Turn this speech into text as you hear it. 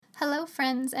Hello,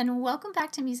 friends, and welcome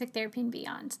back to Music Therapy and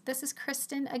Beyond. This is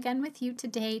Kristen again with you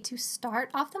today to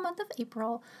start off the month of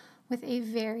April with a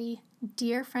very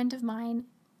dear friend of mine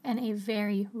and a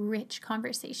very rich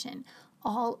conversation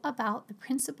all about the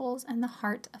principles and the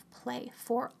heart of play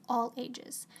for all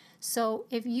ages. So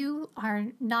if you are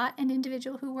not an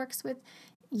individual who works with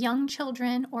young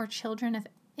children or children of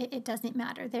it doesn't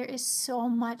matter. There is so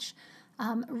much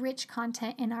rich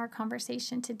content in our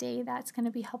conversation today that's going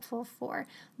to be helpful for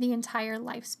the entire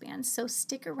lifespan. So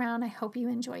stick around. I hope you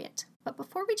enjoy it. But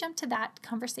before we jump to that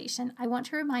conversation, I want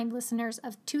to remind listeners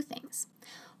of two things.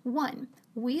 One,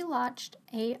 we launched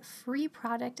a free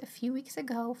product a few weeks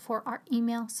ago for our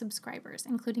email subscribers,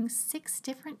 including 6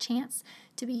 different chants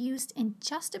to be used in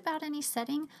just about any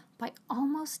setting by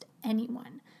almost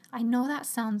anyone. I know that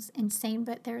sounds insane,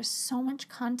 but there's so much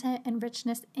content and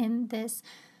richness in this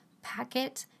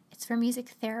packet. It's for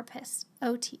music therapists,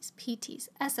 OTs, PTs,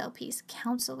 SLPs,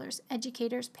 counselors,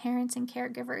 educators, parents, and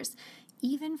caregivers,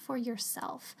 even for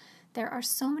yourself. There are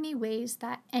so many ways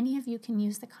that any of you can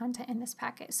use the content in this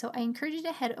packet. So I encourage you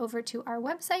to head over to our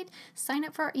website, sign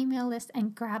up for our email list,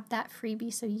 and grab that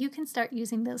freebie so you can start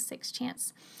using those 6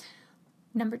 chants.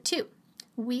 Number 2,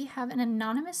 we have an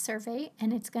anonymous survey,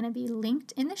 and it's going to be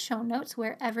linked in the show notes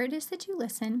wherever it is that you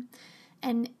listen.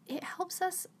 And it helps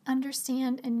us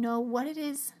understand and know what it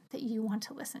is that you want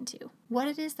to listen to, what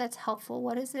it is that's helpful,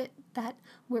 what is it that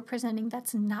we're presenting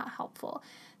that's not helpful.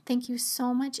 Thank you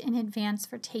so much in advance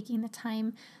for taking the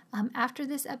time after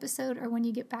this episode or when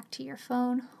you get back to your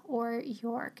phone or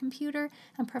your computer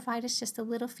and provide us just a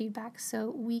little feedback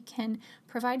so we can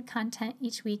provide content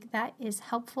each week that is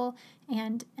helpful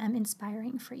and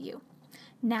inspiring for you.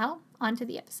 Now, on to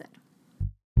the episode.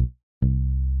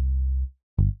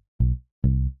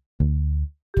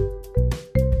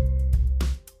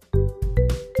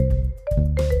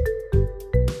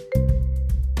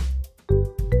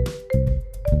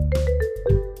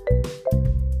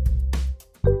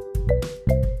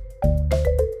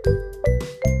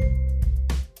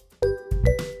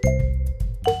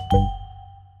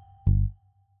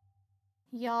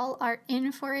 Y'all are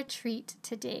in for a treat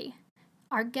today.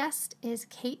 Our guest is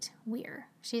Kate Weir.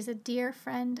 She's a dear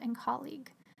friend and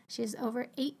colleague. She has over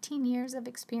 18 years of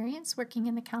experience working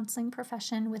in the counseling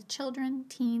profession with children,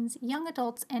 teens, young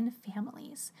adults, and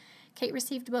families. Kate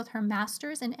received both her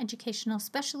master's and educational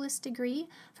specialist degree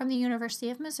from the University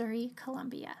of Missouri,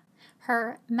 Columbia.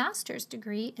 Her master's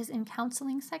degree is in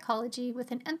counseling psychology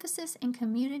with an emphasis in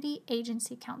community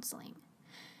agency counseling.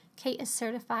 Kate is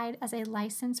certified as a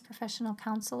licensed professional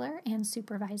counselor and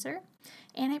supervisor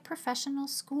and a professional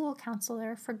school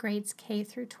counselor for grades K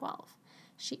through 12.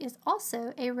 She is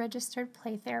also a registered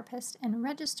play therapist and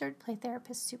registered play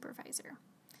therapist supervisor.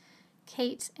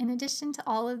 Kate, in addition to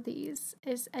all of these,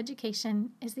 is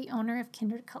the owner of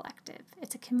Kindred Collective.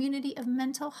 It's a community of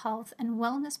mental health and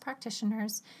wellness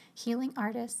practitioners, healing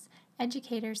artists,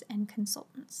 educators, and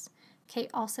consultants.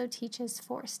 Kate also teaches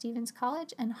for Stevens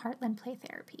College and Heartland Play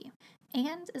Therapy,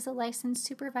 and is a licensed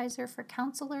supervisor for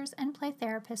counselors and play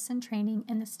therapists in training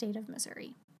in the state of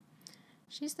Missouri.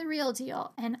 She's the real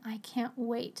deal, and I can't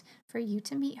wait for you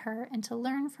to meet her and to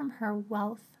learn from her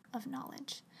wealth of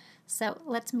knowledge. So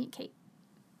let's meet Kate.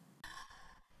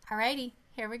 Alrighty,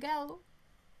 here we go.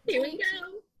 Here we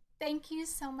go. Thank you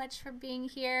so much for being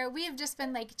here. We have just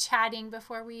been chatting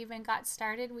before we even got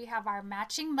started. We have our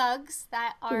matching mugs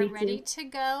that are ready to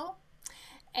go.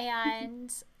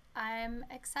 And I'm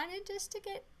excited just to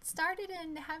get started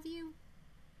and have you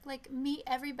meet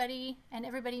everybody and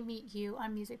everybody meet you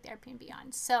on Music Therapy and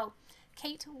Beyond. So,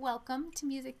 Kate, welcome to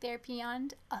Music Therapy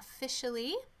Beyond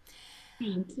officially.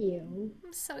 Thank you.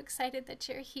 I'm so excited that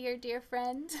you're here, dear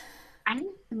friend. I'm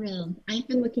thrilled. I've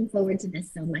been looking forward to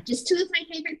this so much. It's 2 of my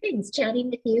favorite things,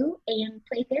 chatting with you and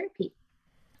play therapy.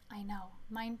 I know,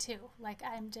 mine too.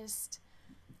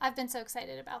 I've been so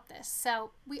excited about this.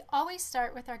 So we always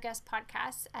start with our guest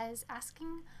podcasts as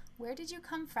asking, where did you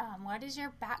come from? What is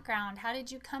your background? How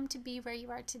did you come to be where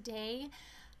you are today?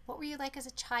 What were you like as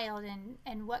a child?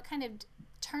 And what kind of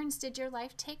turns did your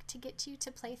life take to get you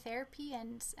to play therapy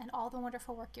and all the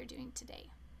wonderful work you're doing today?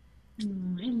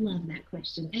 Oh, I love that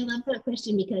question. I love that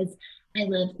question because I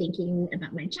love thinking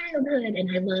about my childhood and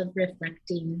I love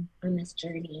reflecting on this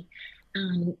journey.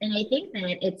 And I think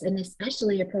that it's an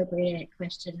especially appropriate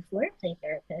question for a play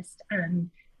therapist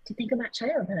to think about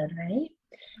childhood, right?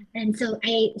 And so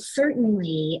a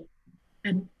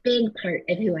big part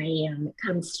of who I am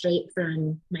comes straight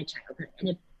from my childhood, and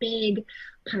a big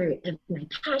part of my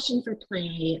passion for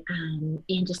play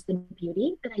and just the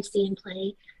beauty that I see in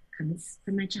play comes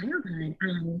from my childhood.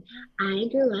 I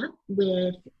grew up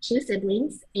with two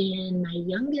siblings, and my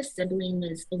youngest sibling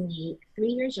was only 3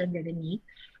 years younger than me.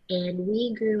 And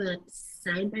we grew up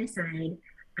side by side,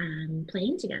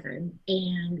 playing together.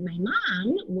 And my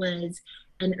mom was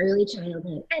an early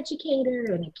childhood educator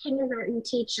and a kindergarten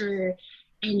teacher,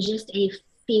 and just a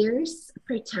fierce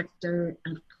protector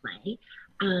of play.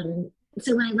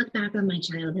 So when I look back on my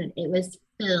childhood, it was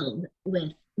filled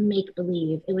with make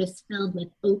believe. It was filled with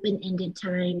open ended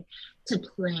time to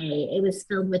play. It was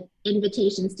filled with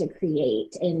invitations to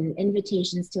create and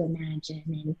invitations to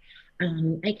imagine.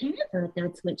 And I kind of thought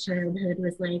that's what childhood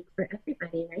was like for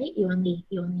everybody, right? You only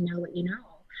know what you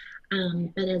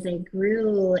know. But as I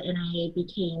grew and I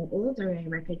became older, I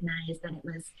recognized that it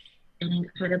was an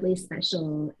incredibly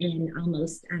special and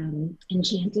almost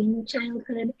enchanting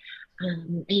childhood.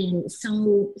 And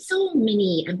so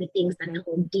many of the things that I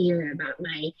hold dear about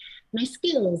my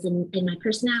skills and my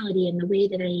personality and the way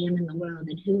that I am in the world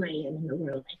and who I am in the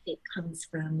world, I think comes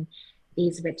from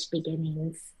these rich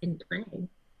beginnings in play.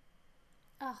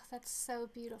 Oh, that's so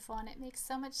beautiful, and it makes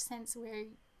so much sense where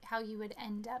how you would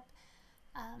end up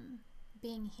um,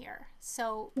 being here.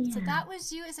 So Yeah, that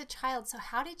was you as a child. So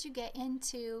how did you get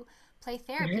into play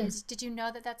therapy? yeah, Did you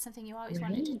know that that's something you always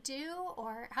wanted to right. do,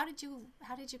 or how did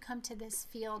you come to this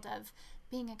field of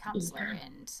being a counselor Yeah,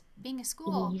 and being a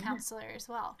school yeah. counselor as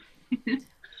well?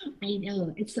 I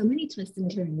know it's so many twists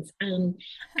and turns.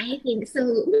 I think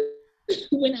so.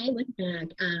 When I look back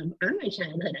on my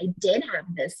childhood, I did have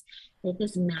this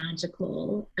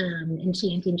magical,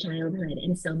 enchanting childhood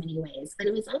in so many ways. But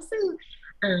it was also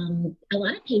a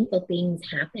lot of painful things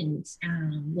happened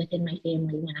within my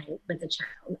family when I was a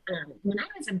child. When I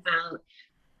was about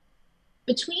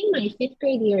between my fifth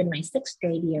grade year and my sixth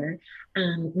grade year,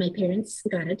 my parents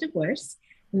got a divorce.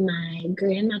 My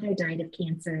grandmother died of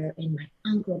cancer, and my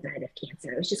uncle died of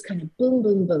cancer. It was just kind of boom,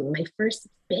 boom, boom. My first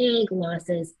big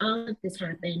losses, all of this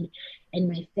happened in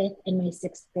my fifth and my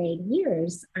sixth grade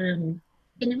years. And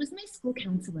it was my school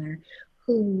counselor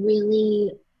who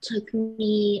really took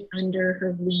me under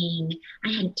her wing.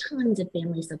 I had tons of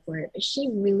family support, but she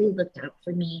really looked out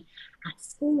for me at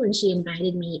school, and she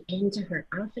invited me into her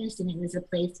office, and it was a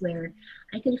place where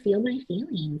I could feel my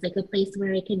feelings, like a place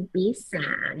where I could be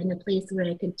sad and a place where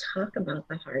I could talk about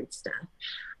the hard stuff.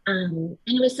 And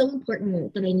it was so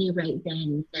important that I knew right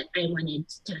then that I wanted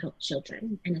to help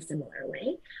children in a similar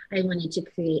way. I wanted to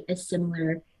create a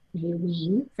similar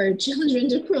wing for children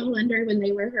to crawl under when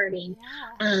they were hurting.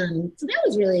 Yeah. So that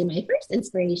was really my first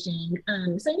inspiration.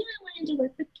 So I knew I wanted to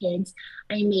work with kids.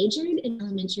 I majored in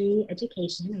elementary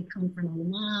education. I come from a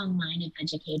long line of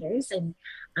educators,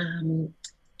 um,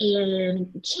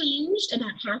 and changed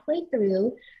about halfway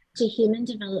through to human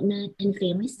development and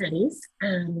family studies,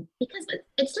 because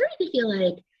it started to feel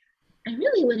like I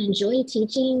really would enjoy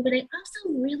teaching, but I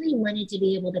also really wanted to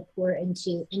be able to pour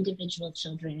into individual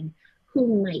children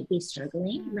who might be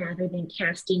struggling Mm. rather than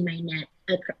casting my net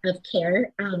of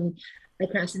care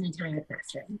across an entire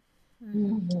classroom. Mm-hmm.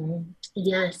 Mm-hmm.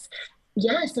 Yeah. Yes.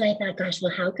 Yeah, so I thought, gosh,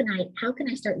 well, how can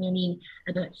I start learning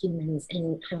about humans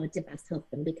and how to best help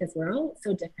them? Because we're all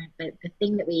so different, but the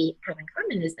thing that we have in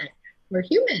common is that we're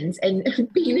humans, and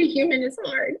being a Mm-hmm. human is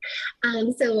hard.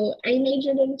 So I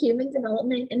majored in human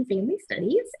development and family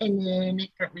studies, and then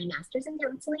got my master's in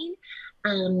counseling,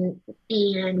 um,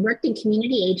 and worked in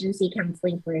community agency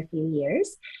counseling for a few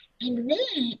years, and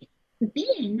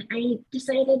then I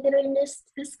decided that I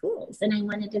missed the schools and I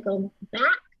wanted to go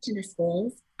back to the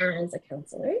schools as a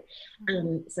counselor.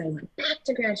 Mm-hmm. So I went back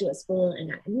to graduate school and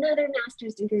got another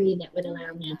master's degree that would Oh my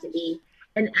allow me to gosh. be,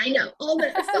 and I know All so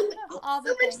the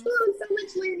much things. slow, so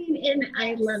much learning, and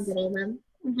I loved Yes. it.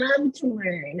 I love to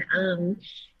learn. Mm-hmm.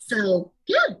 So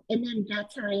yeah, and then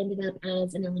that's how I ended up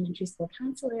as an elementary school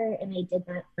counselor, and I did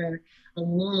that for a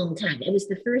long time. It was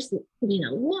the first,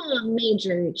 long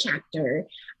major chapter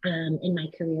in my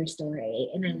career story,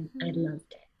 and I Mm-hmm.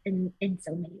 loved it in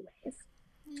so many ways.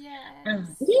 Yes.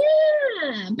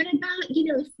 Yeah, but about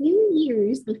a few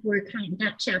years before kind of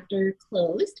that chapter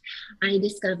closed, I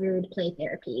discovered play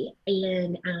therapy,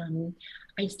 and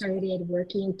I started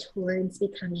working towards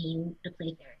becoming a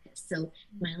play therapist. So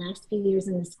my last few years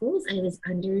in the schools, I was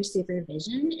under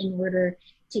supervision in order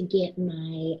to get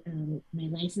my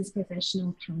licensed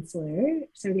professional counselor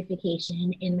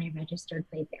certification and my registered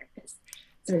play therapist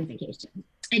certification.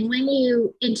 And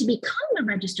to become a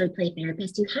registered play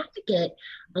therapist, you have to get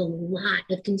a lot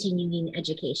of continuing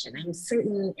education. I'm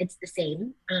certain it's the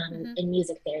same Mm-hmm. in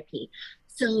music therapy.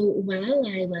 So while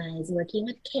I was working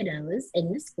with kiddos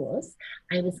in the schools,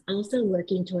 I was also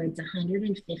working towards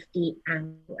 150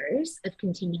 hours of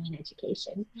continuing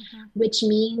education, Mm-hmm. which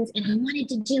means, and I wanted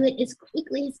to do it as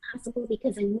quickly as possible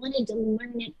because I wanted to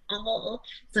learn it all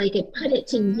so I could put it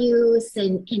to Mm-hmm. use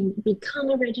and become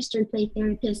a registered play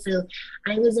therapist. So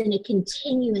I was in a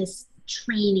continuous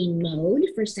training mode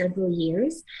for several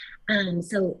years.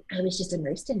 So I was just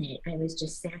immersed in it. I was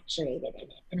just saturated in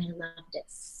it, and I loved it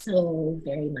so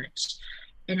very much.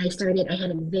 And I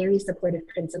had a very supportive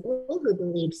principal who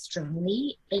believed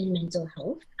strongly in mental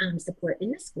health support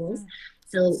in the schools. Mm.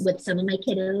 So with some of my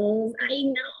kiddos, I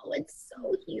know it's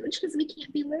so huge because we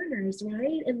can't be learners,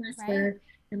 right? Right.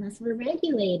 Unless we're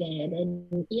regulated.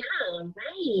 And yeah,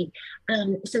 right.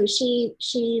 So she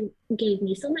gave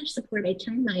me so much support. I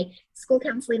turned my school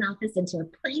counseling office into a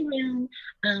playroom.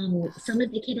 Some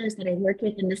of the kiddos that I worked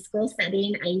with in the school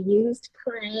setting, I used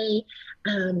play,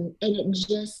 and it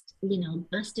just,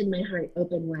 busted my heart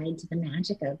open wide to the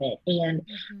magic of it. And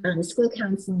Mm-hmm. school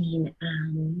counseling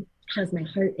has my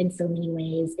heart in so many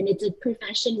ways. And it's a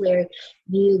profession where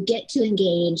you get to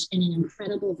engage in an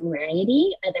incredible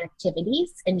variety of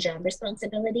activities and job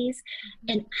responsibilities.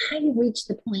 Mm-hmm. And I reached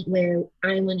the point where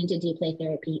I wanted to do play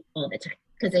therapy all the time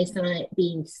because I saw it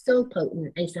being so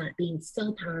potent. I saw it being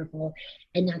so powerful.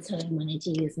 And that's how I wanted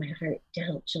to use my heart to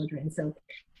help children. So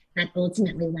that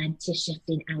ultimately led to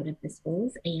shifting out of the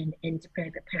schools and into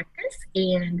private practice.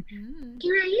 And Mm-hmm.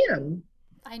 here I am.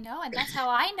 I know, and that's how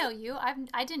I know you.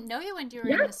 I didn't know you when you were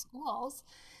in the Yeah, schools.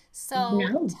 So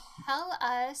no. tell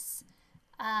us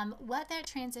what that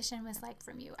transition was like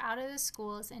from you out of the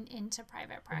schools and into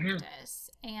private Yeah.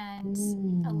 practice, and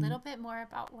a Mm. little bit more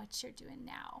about what you're doing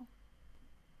now.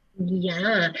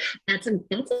 Yeah, that's a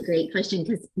great question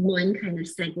because one kind of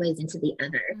segues into the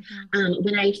other. Mm-hmm.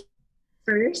 When I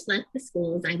first left the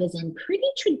schools, I was in pretty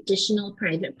traditional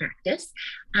private practice.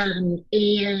 And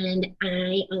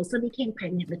I also became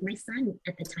pregnant with my son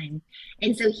at the time.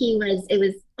 And so it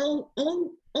was all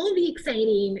the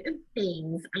exciting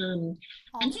things. All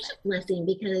And of such it. a blessing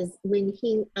because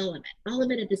all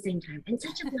of it at the same time. And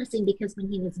such a blessing because when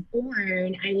he was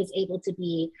born, I was able to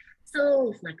be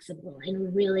so flexible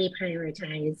and really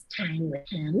prioritize time with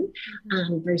him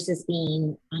Mm-hmm. versus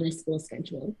being on a school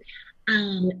schedule.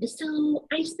 So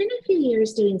I spent a few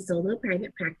years doing solo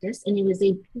private practice, and it was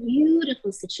a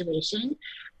beautiful situation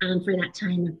for that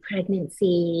time of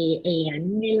pregnancy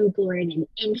and newborn and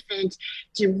infant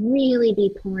to really be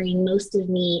pouring most of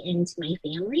me into my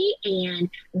family and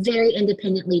very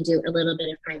independently do a little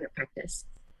bit of private practice.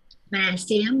 My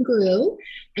Sam grew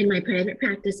and my private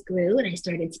practice grew, and I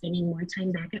started spending more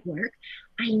time back at work.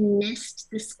 I missed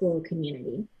the school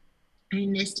community. I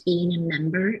missed being a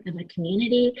member of a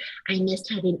community. I missed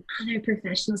having other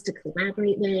professionals to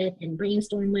collaborate with and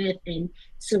brainstorm with and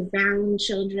surround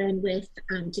children with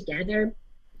together.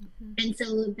 Mm-hmm. And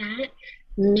so that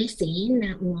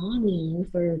longing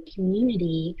for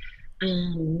community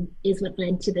is what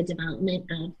led to the development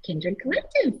of Kindred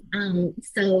Collective.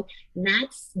 So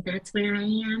that's where I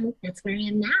am. That's where I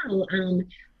am now.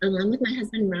 Along with my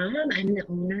husband Rob, I'm the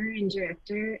owner and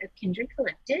director of Kindred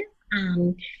Collective,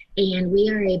 and we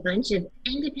are a bunch of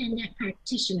independent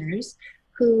practitioners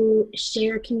who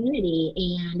share community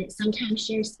and sometimes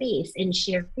share space and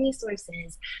share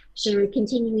resources, share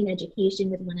continuing education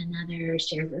with one another,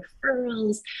 share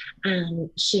referrals,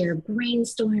 share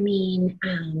brainstorming.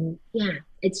 Yeah,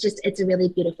 it's a really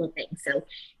beautiful thing. So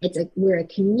we're a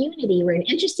community. We're an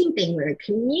interesting thing. We're a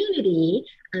community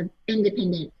of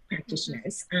independent Mm-hmm.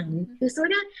 practitioners Mm-hmm. who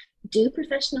sort of do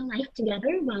professional life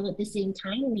together while at the same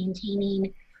time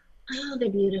maintaining all the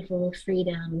beautiful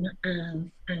freedom of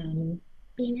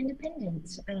being independent,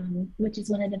 which is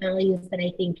one of the values that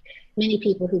I think many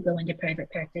people who go into private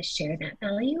practice share that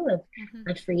value Mm-hmm.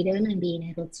 of freedom and being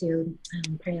able to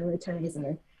prioritize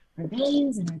our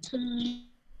values and our time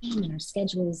and our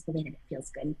schedules the way that it feels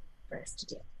good for us to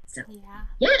do. So, Yeah,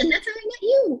 yeah, and that's how I met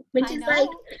you, which I is like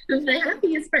know. the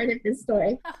happiest part of this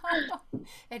story.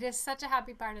 It is such a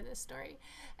happy part of this story.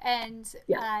 And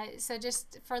Yeah. so,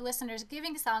 just for listeners,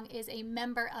 Giving Song is a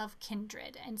member of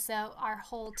Kindred. And so, our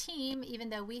whole team, even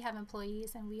though we have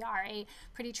employees and we are a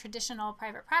pretty traditional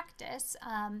private practice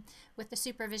with the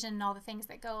supervision and all the things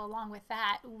that go along with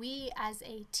that, we as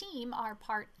a team are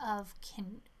part of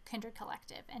Kindred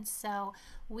Collective. And so,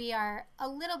 we are a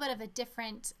little bit of a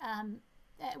different,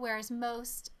 whereas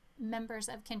most members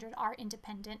of Kindred are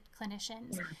independent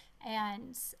clinicians, Yeah.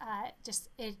 and just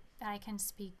it I can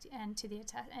speak and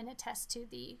attest to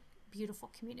the beautiful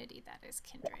community that is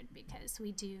Kindred, because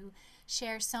we do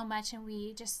share so much, and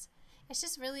we just it's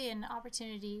just really an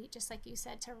opportunity, just like you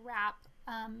said, to wrap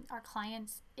our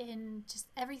clients in just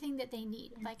everything that they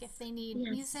need. Yes. Like if they need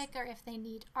Yes. music, or if they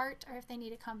need art, or if they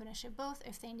need a combination of both,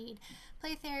 if they need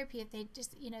play therapy, if they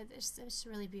just, there's a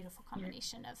really beautiful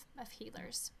combination of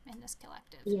healers in this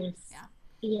collective. Yes. Yeah.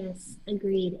 Yes.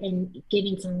 Agreed. And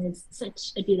giving song is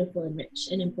such a beautiful and rich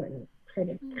and important part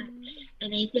of that. Mm-hmm.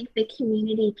 And I think the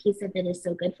community piece of it is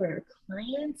so good for our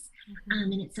clients.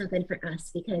 Mm-hmm. And it's so good for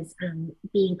us because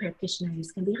being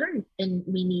practitioners can be hard, and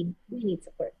we need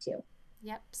support too.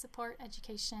 Yep, support,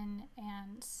 education,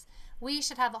 and we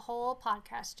should have a whole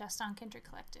podcast just on Kindred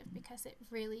Collective, because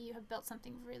you have built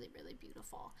something really, really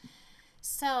beautiful.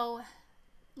 So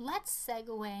let's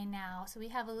segue now. So we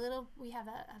have a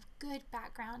good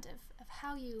background of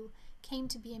how you came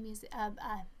to be a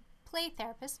play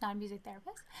therapist, not a music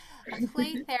therapist, a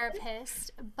play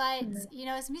therapist. But,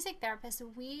 as music therapists,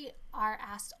 we are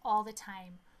asked all the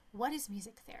time, what is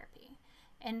music therapy?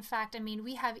 In fact, I mean,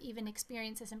 we have even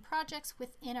experiences and projects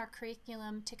within our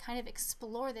curriculum to kind of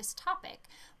explore this topic,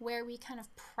 where we kind of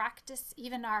practice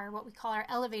even what we call our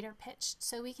elevator pitch.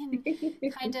 So we can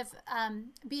kind of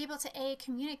be able to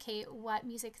communicate what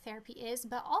music therapy is,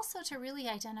 but also to really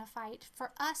identify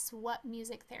for us what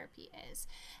music therapy is.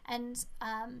 And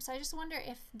so I just wonder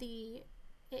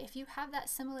if you have that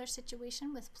similar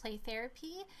situation with play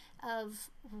therapy, of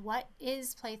what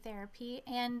is play therapy,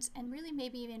 and really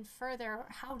maybe even further,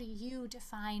 how do you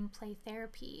define play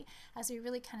therapy, as we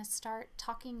really kind of start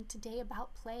talking today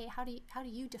about play? How do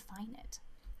you define it?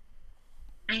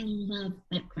 I love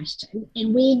that question.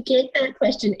 And we get that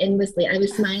question endlessly. I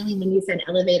was smiling when you said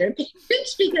elevator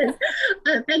pitch because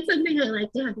that's something I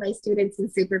like to have my students and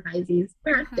supervisees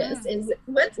practice Mm-hmm. is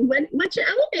what's your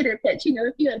elevator pitch?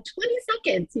 If you have 20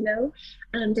 seconds,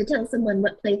 to tell someone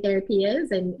what play therapy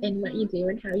is and what you Mm-hmm. do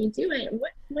and how you do it.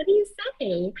 What do you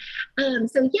say?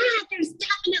 So yeah, there's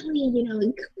definitely,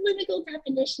 a clinical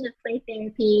definition of play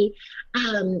therapy.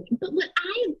 But what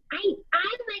I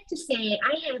like to say,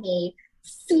 I have a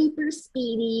super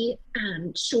speedy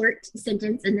short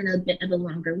sentence and then a bit of a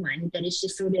longer one that is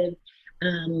just sort of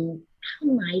how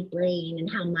my brain and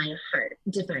how my heart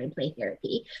define play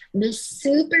therapy. The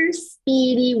super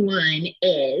speedy one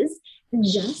is,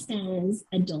 just as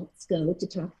adults go to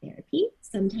talk therapy,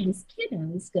 sometimes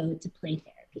kiddos go to play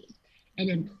therapy. And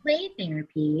in play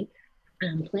therapy,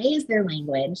 play is their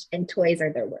language and toys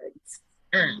are their words.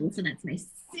 So that's my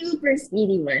super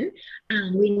speedy one.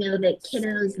 We know that So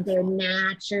kiddos, their beautiful.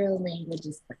 natural language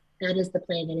is play. That is the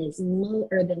play that is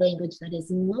or the language that is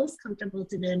most comfortable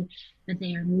to them, that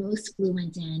they are most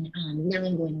fluent in. Now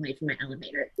I'm going away from my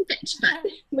elevator pitch, but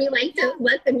we like to Yeah.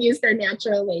 let them use their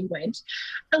natural language.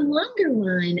 A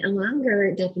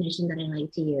longer definition that I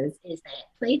like to use is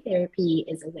that play therapy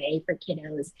is a way for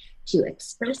kiddos to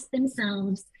express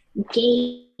themselves,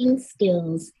 gain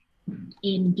skills,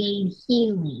 and gain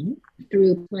healing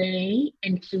through play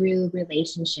and through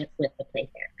relationship with the play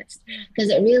therapist. Because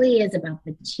it really is about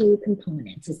the two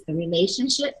components. It's the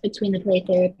relationship between the play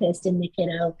therapist and the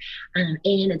kiddo, and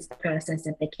it's the process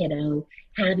of the kiddo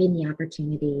having the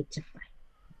opportunity to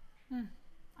play.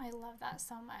 I love that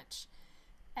so much.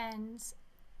 And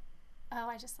oh,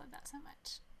 I just love that so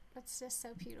much. It's just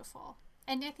so beautiful.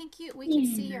 And I think we can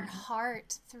see your Yeah.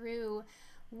 heart through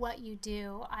what you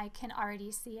do. I can already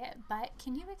see it. But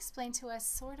can you explain to us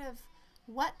sort of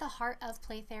what the heart of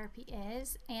play therapy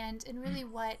is, and really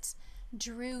what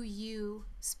drew you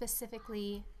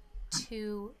specifically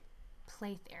to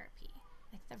play therapy?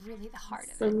 Like the heart of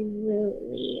it.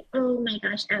 Absolutely. Oh my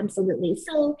gosh, absolutely.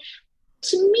 So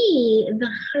to me,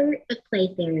 the heart of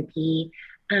play therapy,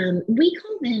 we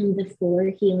call them the four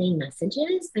healing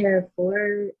messages. There are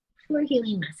four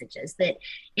healing messages that,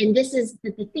 and this is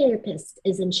that the therapist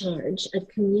is in charge of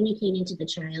communicating to the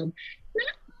child,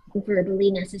 not verbally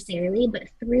necessarily, but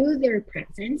through their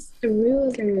presence,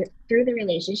 through the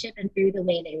relationship, and through the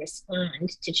way they respond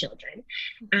to children.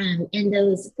 And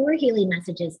those four healing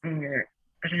messages are: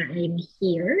 I'm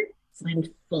here, so I'm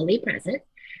fully present.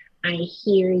 I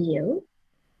hear you.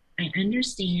 I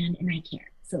understand and I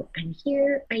care. So I'm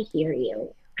here, I hear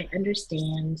you, I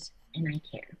understand and I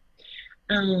care.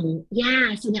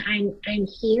 Yeah, so that I'm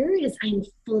here is I'm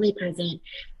fully present.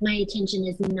 My attention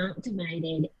is not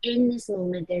divided. In this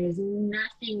moment, there is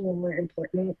nothing more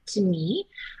important to me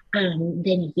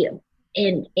than you.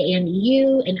 And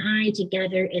you and I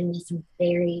together in this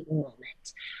very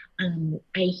moment.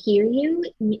 I hear you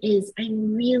is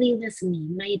I'm really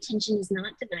listening. My attention is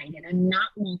not divided. I'm not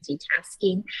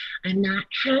multitasking. I'm not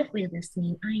halfway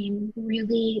listening. I am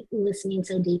really listening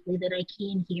so deeply that I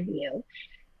can hear you.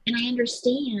 And I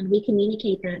understand we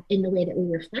communicate that in the way that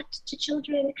we reflect to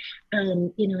children.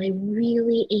 I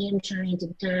really am trying to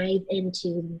dive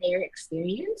into their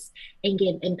experience and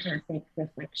give empathic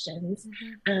reflections.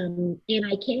 Mm-hmm. And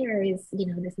I care is,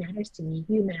 this matters to me.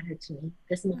 You matter to me.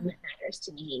 This Mm-hmm. moment matters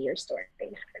to me. Your story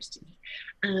matters to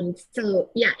me. So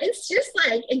yeah, it's just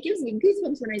like, it gives me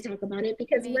goosebumps when I talk about it,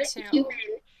 because Me too.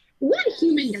 what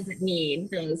human Yes. doesn't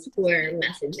need those Doesn't four need that.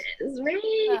 messages, right?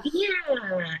 Ugh.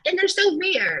 Yeah. And they're so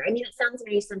rare. I mean, it sounds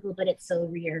very simple, but it's so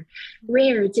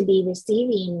rare to be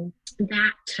receiving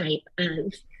that type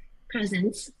of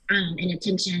presence, and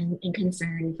attention and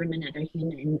concern from another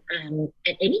human,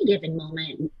 at any given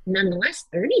moment, nonetheless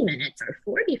 30 minutes or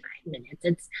 45 minutes.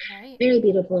 It's Right. very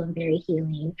beautiful and very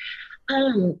healing.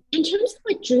 In terms of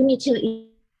what drew me to it,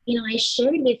 I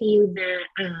shared with you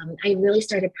that I really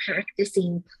started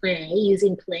practicing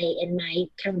using play in my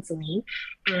counseling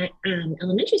at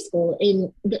elementary school.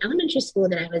 In the elementary school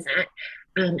that I was at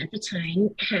the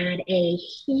time, had a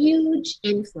huge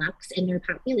influx in their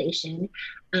population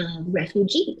of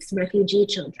refugee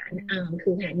children,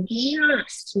 who had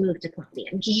just moved to Colombia,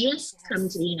 just come to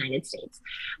Yes. the United States.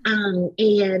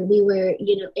 And we were,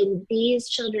 and these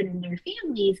children and their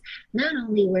families not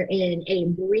only were in a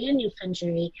brand new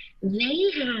country,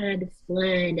 they had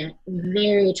fled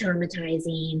very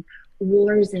traumatizing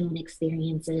war zone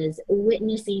experiences,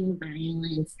 witnessing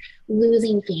violence,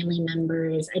 losing family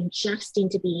members, adjusting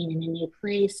to being in a new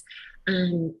place,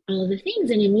 all the things.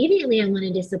 And immediately I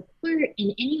wanted to support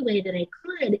in any way that I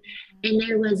could. And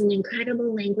there was an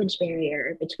incredible language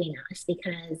barrier between us,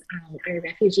 because our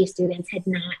refugee students had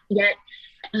not yet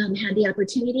had the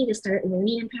opportunity to start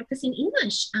learning and practicing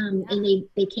English. Yeah. And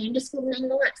they came to school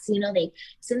nonetheless. As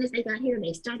soon as they got here,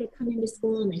 they started coming to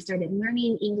school and they started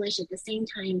learning English at the same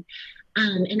time.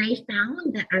 And I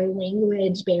found that our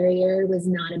language barrier was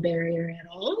not a barrier at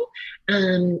all,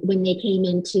 when they came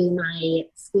into my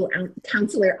school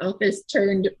counselor office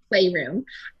turned playroom,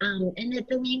 and that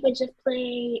the language of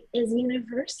play is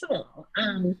universal.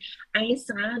 I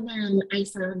saw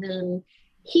them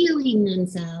healing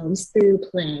themselves through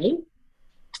play,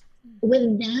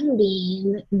 with them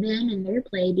and their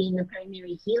play being the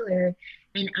primary healer,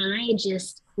 and I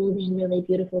just holding really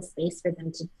beautiful space for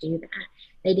them to do that.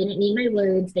 They didn't need my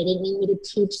words, they didn't need me to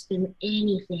teach them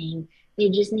anything. They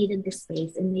just needed the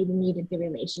space, and they needed the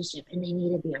relationship, and they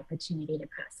needed the opportunity to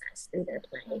process through their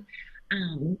play.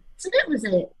 So that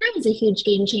was a huge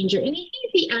game changer. And I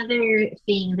think the other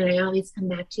thing that I always come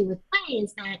back to with play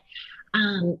is that,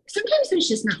 sometimes there's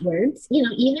just not words,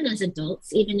 even as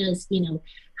adults, even as,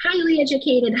 highly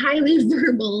educated, highly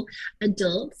verbal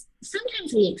adults.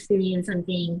 Sometimes we experience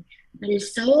something that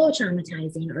is so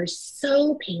traumatizing or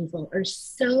so painful or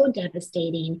so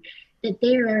devastating that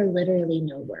there are literally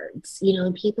no words.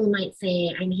 People might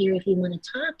say, I'm here if you want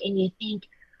to talk, and you think,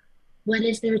 what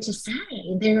is there to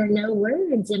say? There are no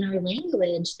words in our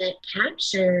language that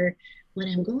capture what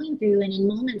I'm going through. And in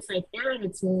moments like that,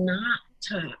 it's not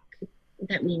talk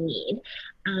that we need.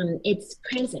 It's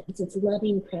presence, it's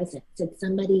loving presence. It's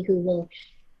somebody who will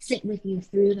sit with you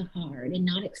through the hard and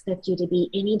not expect you to be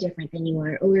any different than you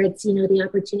are. Or it's, the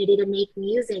opportunity to make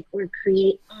music or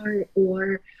create art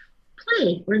or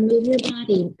play or move your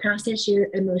body, process your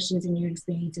emotions and your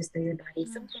experiences through your body.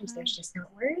 Sometimes there's just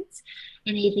not words.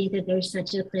 And I think that there's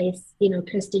such a place,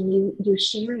 Kristen, you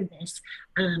share this,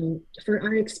 for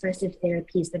our expressive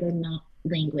therapies that are not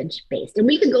language based. And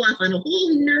we could go off on a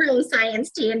whole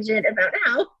neuroscience tangent about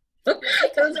how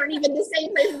those aren't even the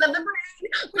same places of the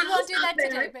brain. We won't do that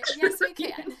today, but yes, we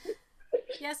can.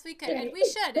 Yes, we could. And we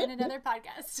should in another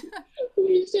podcast.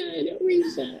 We should.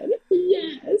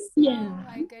 Yes. Oh Yeah.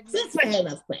 my So goodness. that's why I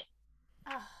love play.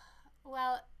 Oh,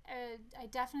 well, I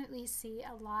definitely see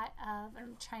a lot of.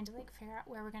 I'm trying to figure out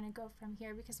where we're going to go from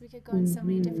here, because we could go in so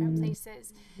many different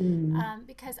places.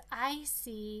 Because I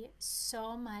see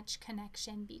so much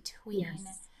connection between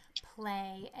Yes.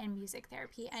 play and music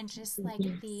therapy, and just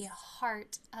the Yes.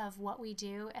 heart of what we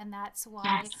do. And that's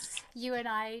why Yes. you and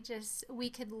I we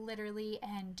could literally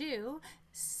could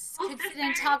sit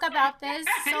and talk about this.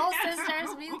 Soul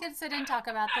sisters, we could sit and talk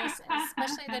about this,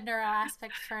 especially the neuro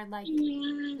aspect, for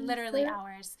literally Yes.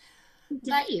 hours.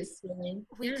 But Days, really.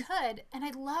 we Yeah. could. And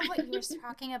I love what you were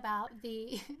talking about,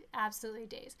 the absolutely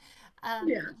days,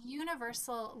 Yeah.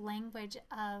 universal language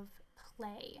of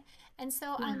play. And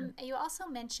so Yeah. you also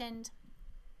mentioned,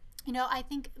 I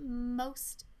think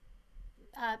most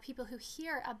people who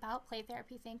hear about play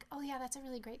therapy think, oh, yeah, that's a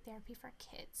really great therapy for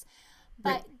kids.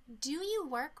 Right. But do you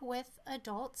work with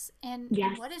adults, and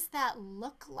Yes. what does that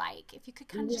look like? If you could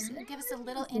kind of just Yes. give us a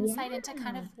little insight into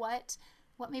kind Yeah. of what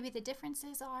what maybe the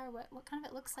differences are, what kind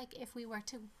of it looks like if we were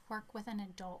to work with an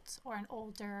adult or an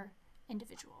older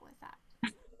individual with that.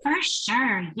 For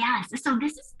sure, yes. So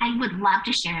this is, I would love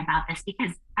to share about this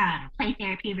because play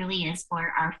therapy really is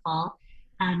for our full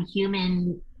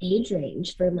human age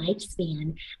range for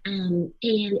lifespan. And,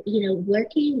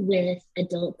 working with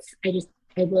adults,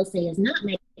 I will say is not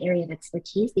my area of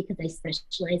expertise because I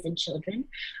specialize in children.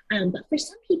 But for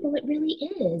some people, it really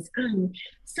is.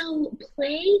 So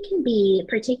play can be,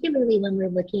 particularly when we're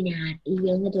looking at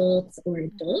young adults or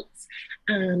adults,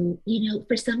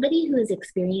 for somebody who has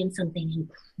experienced something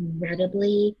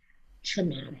incredibly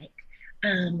traumatic,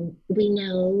 we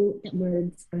know that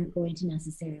words aren't going to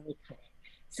necessarily cut it.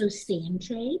 So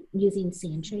using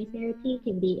sand tray therapy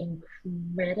can be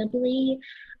incredibly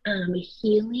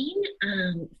healing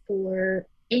for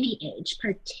any age,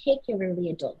 particularly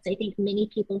adults. I think many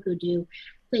people who do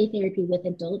play therapy with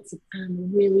adults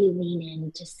really lean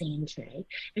into sand tray.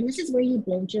 And this is where you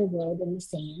build your world in the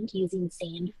sand using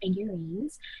sand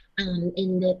figurines. And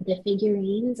the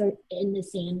figurines are in the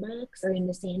sandbox or in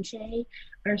the sand tray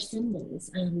are symbols.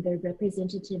 They're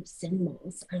representative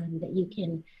symbols that you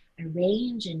can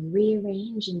arrange and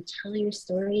rearrange and tell your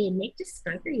story and make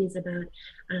discoveries about.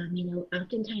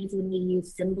 Oftentimes when we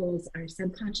use symbols, our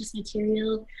subconscious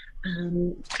material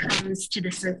comes to the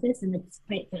surface, and it's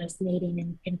quite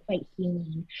fascinating and quite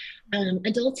healing.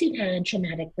 Adults who've had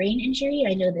traumatic brain injury,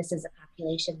 I know this is a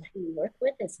population that we work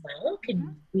with as well,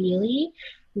 can really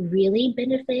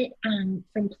benefit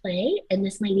from play. And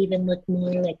this might even look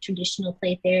more like traditional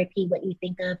play therapy, what you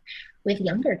think of with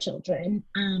younger children.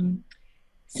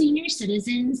 Senior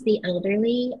citizens, the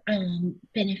elderly,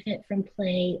 benefit from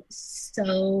play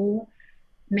so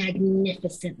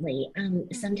magnificently.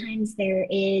 Sometimes there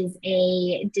is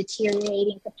a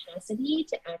deteriorating capacity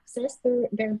to access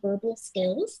their verbal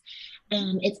skills.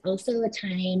 It's also a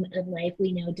time of life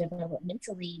we know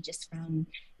developmentally, just from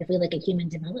if we look at human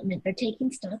development, they're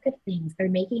taking stock of things, they're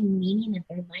making meaning of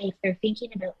their life, they're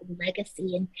thinking about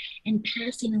legacy and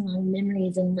passing along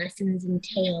memories and lessons and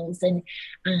tales. And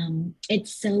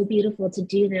it's so beautiful to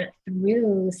do that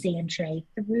through sand tray,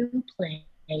 through play.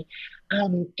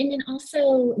 And then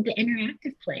also the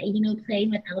interactive play,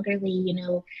 playing with elderly,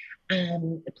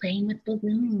 playing with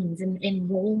balloons and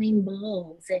rolling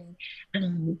balls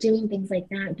and doing things like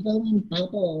that. Blowing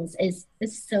bubbles is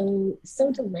so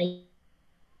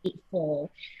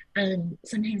delightful.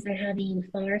 Sometimes they're having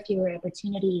far fewer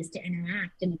opportunities to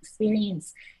interact and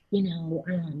experience,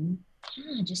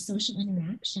 just social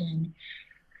interaction.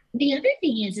 The other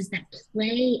thing is that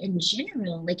play in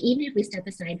general, like even if we step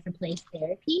aside from play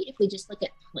therapy, if we just look at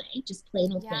play, just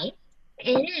plain old play,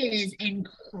 it is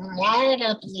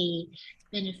incredibly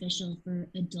beneficial for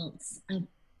adults of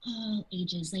all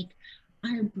ages. Like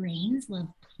our brains love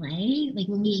play. Like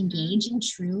when we engage in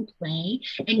true play,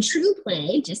 and true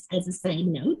play, just as a side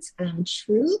note,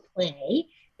 true play,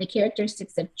 the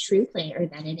characteristics of true play are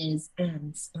that it is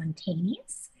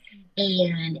spontaneous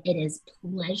and it is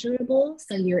pleasurable.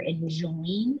 So you're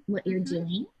enjoying what you're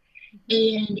doing,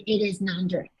 and it is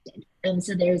non-directed.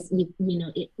 So there's, you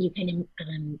kind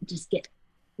of just get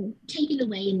taken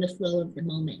away in the flow of the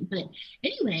moment. But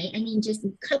anyway, I mean, just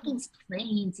couples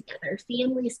playing together,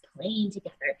 families playing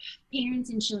together, parents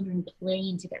and children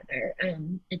playing together.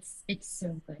 It's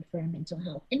so good for our mental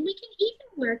health. And we can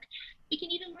even work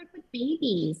with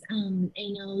babies. I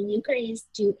know you guys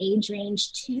do age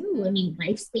range too. I mean,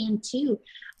 lifespan too.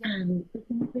 We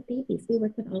can work with babies. We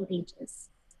work with all ages.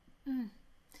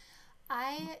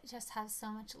 I just have so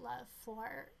much love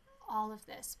for all of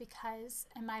this because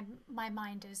and my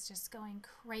mind is just going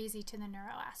crazy to the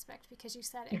neuro aspect because you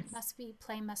said it must be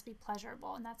play must be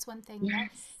pleasurable, and that's one thing that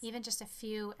even just a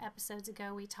few episodes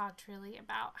ago we talked really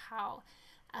about how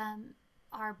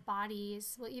our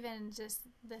bodies, well, even just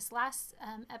this last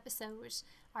episode, which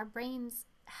our brains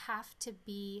have to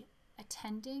be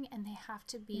attending and they have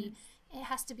to be it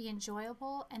has to be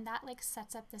enjoyable, and that like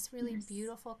sets up this really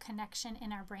beautiful connection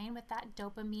in our brain with that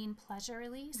dopamine pleasure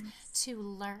release to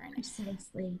learn.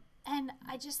 Precisely. And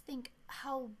I just think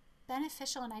how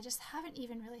beneficial, and I just haven't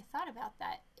even really thought about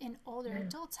that in older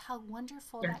adults, how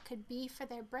wonderful that could be for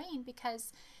their brain,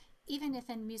 because even if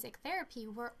in music therapy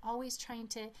we're always trying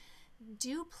to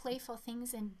do playful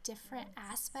things in different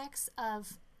aspects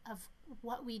of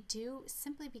what we do,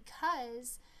 simply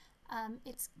because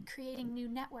it's creating new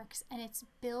networks and it's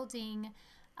building,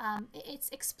 it's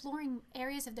exploring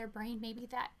areas of their brain maybe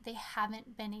that they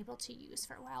haven't been able to use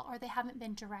for a while, or they haven't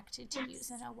been directed to use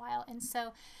in a while. And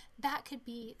so that could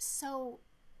be so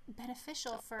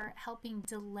beneficial for helping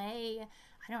delay.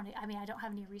 I don't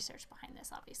have any research behind this,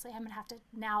 obviously. I'm going to have to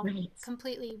now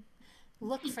completely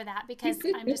look for that, because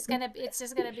it's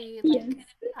just gonna be like, Yes.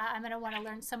 I'm gonna want to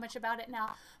learn so much about it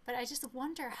now. But I just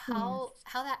wonder Yes. how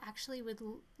that actually would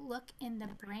look in the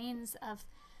brains of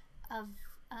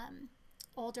um,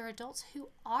 older adults who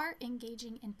are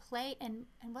engaging in play, and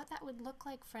what that would look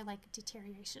like for like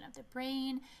deterioration of the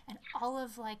brain and all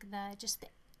of like the just the,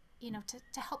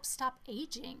 to help stop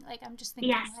aging. Like I'm just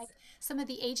thinking Yes. like some of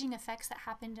the aging effects that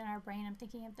happened in our brain. I'm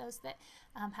thinking of those that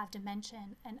have dementia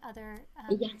and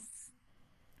Yes.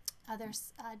 other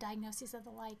diagnoses of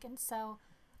the like. And so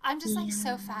I'm just like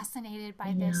so Yeah. fascinated I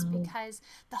by this, know. because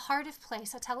the heart of play.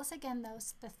 So tell us again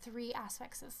the three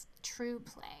aspects of true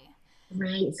play.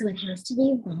 Right. So it has to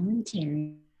be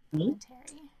voluntary,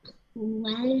 Voluntary,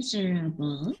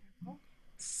 pleasurable, pleasurable.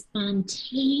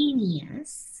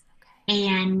 spontaneous, Okay.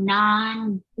 and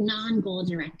non goal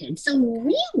directed. So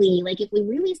Okay. really, like if we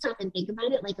really stop and think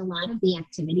about it, like a lot of the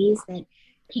activities that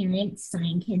parents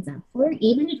sign kids up for,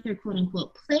 even if they're quote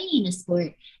unquote playing a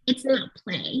sport, it's not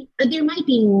play. But there might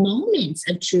be moments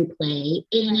of true play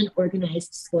in Right. an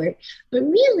organized sport, but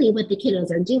really what the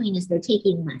kiddos are doing is they're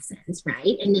taking lessons,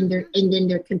 right? Mm-hmm. And then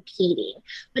they're competing.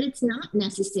 But it's not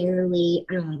necessarily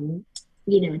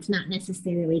it's not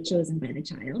necessarily chosen by the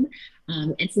child.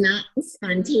 It's not Mm-hmm.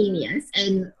 spontaneous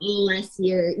unless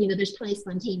there's probably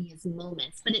spontaneous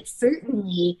moments, but it's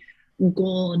certainly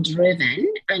goal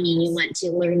driven. I mean, you Yes. want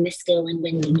to learn the skill and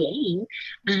win the game.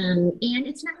 Mm-hmm. And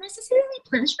it's not necessarily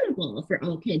pleasurable for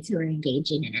all kids who are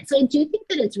engaging in it. So I do think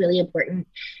that it's really important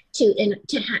to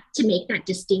make that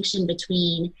distinction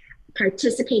between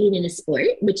participating in a sport,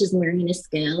 which is learning a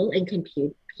skill and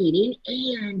competing,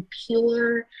 and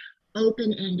pure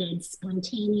open-ended,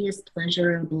 spontaneous,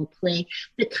 pleasurable play,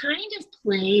 the kind of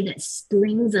play that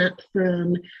springs up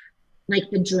from like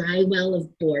the dry well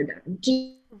of boredom.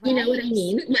 You know what I Right.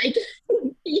 mean? Like,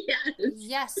 yes,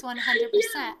 Yes, yeah,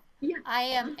 100%. yeah, I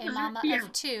am a mama yeah,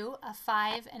 of two, a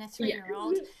 5 and a 3 yeah, year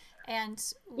old, and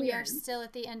we are yeah, still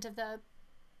at the end of the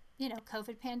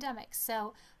COVID pandemic.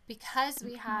 So because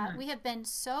we have been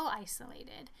so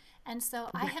isolated, and so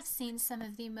I have yes, seen some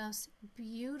of the most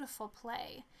beautiful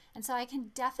play. And so I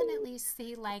can definitely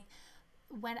see like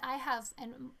when I have,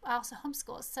 and I also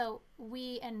homeschool, so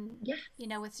we, and yes,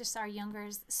 with just our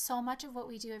youngers, so much of what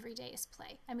we do every day is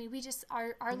play. I mean, we just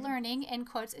our yes, learning in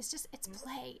quotes is just, it's yes,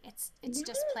 play. It's just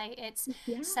yes, play. It's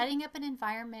yes, setting up an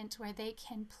environment where they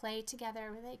can play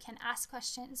together, where they can ask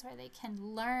questions, where they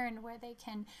can learn, where they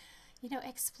can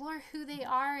explore who they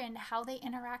are and how they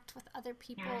interact with other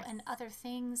people and yes, other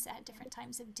things at different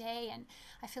times of day. And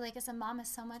I feel like as a mama,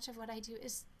 so much of what I do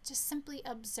is just simply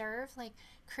observe, like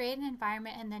create an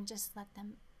environment and then just let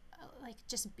them like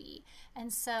just be.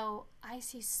 And so I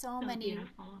see so so many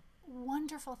beautiful.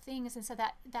 wonderful things. And so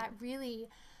that really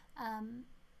um,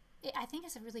 I think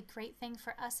it's a really great thing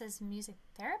for us as music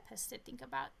therapists to think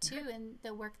about too, in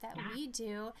the work that Yeah, we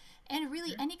do, and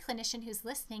really yeah, any clinician who's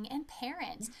listening, and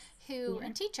parents yes, who, yeah,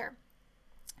 and teacher.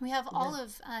 We have yeah, all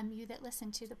of you that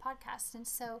listen to the podcast, and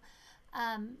so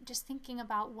just thinking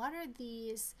about what are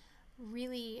these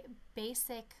really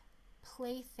basic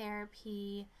play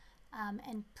therapy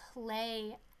and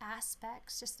play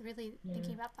aspects, just really thinking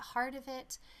yeah. about the heart of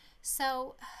it.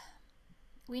 So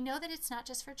we know that it's not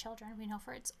just for children. We know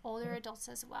for its older adults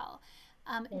as well.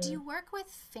 Do Yeah. you work with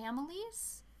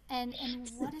families, and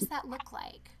what does that look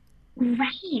like?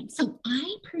 Right. So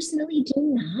I personally do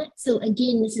not. So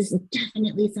again, this is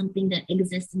definitely something that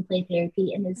exists in play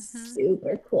therapy and is Mm-hmm.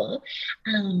 super cool,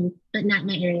 but not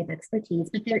my area of expertise.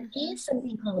 But there Mm-hmm. is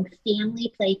something called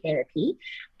family play therapy,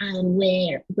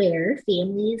 where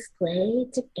families play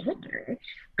together.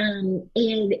 And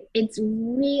it's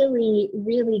really,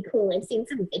 really cool. I've seen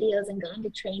some videos and gone to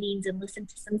trainings and listened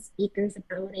to some speakers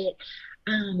about it.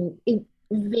 It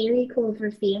very cool for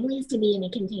families to be in a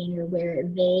container where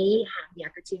they have the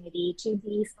opportunity to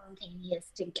be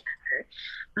spontaneous together.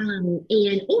 And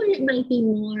or it might be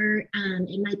more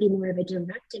of a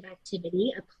directive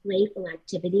activity, a playful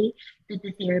activity that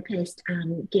the therapist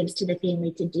gives to the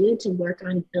family to do to work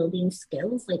on building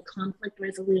skills like conflict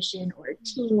resolution or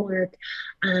teamwork,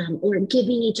 or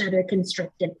giving each other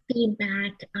constructive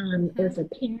feedback, or Mm-hmm. for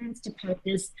parents to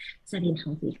practice setting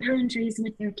healthy boundaries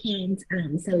with their kids.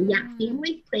 So yeah, Mm.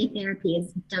 family play therapy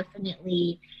is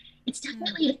definitely it's Mm.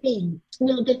 definitely a thing.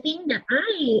 Now, the thing that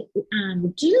I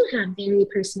do have very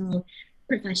personal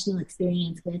professional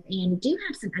experience with and do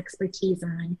have some expertise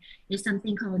on is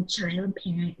something called child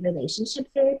parent relationship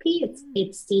therapy. Mm.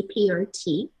 It's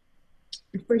CPRT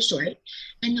for short.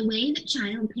 And the way that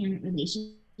child parent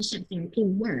relationship therapy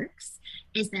works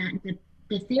is that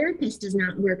the therapist does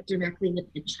not work directly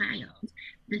with the child.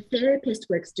 The therapist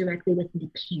works directly with the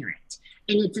parent.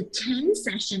 And it's a 10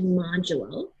 session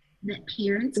module that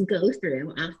parents go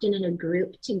through, often in a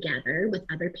group together with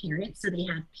other parents. So they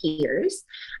have peers.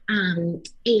 And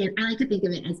I like to think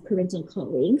of it as parental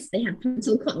colleagues. They have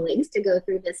parental colleagues to go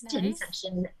through this 10 Nice.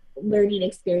 session learning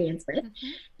experience with. Mm-hmm.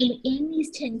 And in these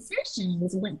 10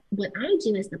 sessions, what I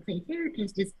do as the play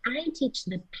therapist is I teach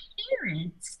the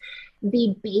parents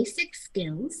the basic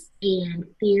skills and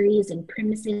theories and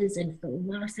premises and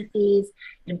philosophies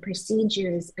and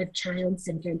procedures of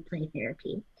child-centered play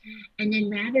therapy. And then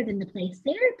rather than the play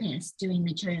therapist doing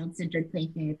the child-centered play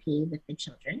therapy with the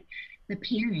children, the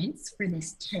parents for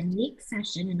this 10-week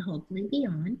session and hopefully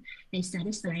beyond, they set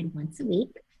aside once a week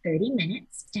 30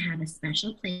 minutes to have a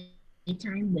special play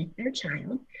time with their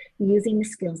child using the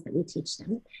skills that we teach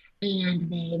them.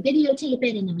 And they videotape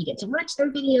it, and then we get to watch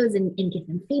their videos and give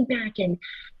them feedback. And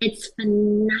it's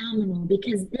phenomenal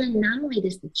because then not only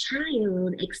does the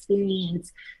child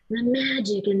experience the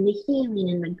magic and the healing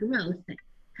and the growth that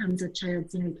comes with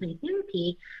child-centered play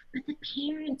therapy, but the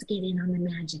parents get in on the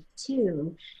magic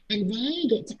too, and they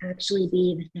get to actually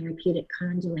be the therapeutic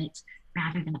conduit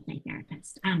rather than a play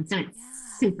therapist. So it's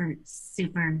Yeah. super,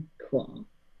 super cool.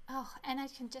 Oh, and I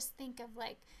can just think of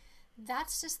like,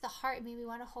 that's just the heart. I mean, we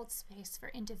want to hold space for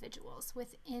individuals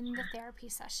within the therapy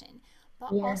session,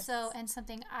 but also, Yes. and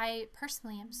something I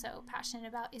personally am so passionate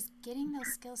about is getting those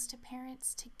skills to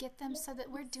parents to get them so that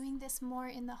we're doing this more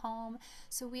in the home.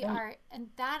 So we Right. are, and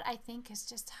that I think is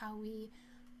just how we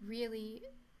really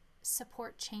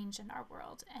support change in our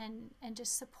world and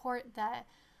just support that.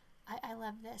 I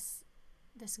love this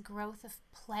growth of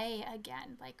play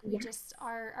again. Like we Yes. just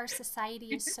our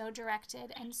society is so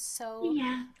directed and so,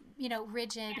 Yeah.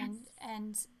 rigid, Yes.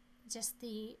 and just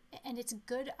the and it's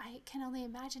good. I can only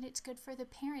imagine it's good for the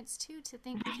parents too to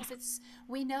think, because it's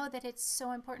we know that it's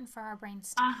so important for our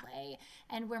brains to Ah, play,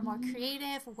 and we're more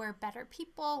creative, we're better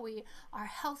people, we are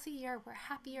healthier, we're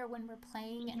happier when we're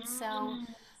playing. And so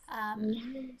yes. um,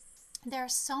 Yes. there are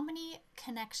so many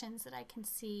connections that I can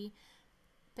see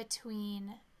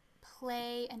between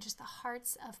play and just the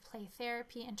hearts of play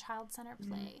therapy and child centered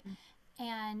play, Mm,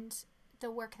 and the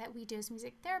work that we do as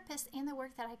music therapists, and the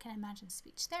work that I can imagine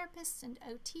speech therapists and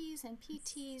OTs and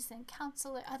PTs and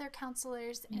other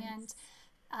counselors and yes.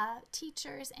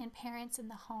 teachers and parents in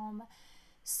the home.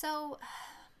 So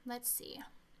let's see.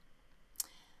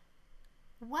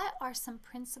 What are some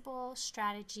principal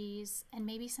strategies and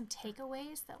maybe some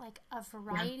takeaways that like a Yeah.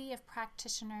 variety of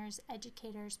practitioners,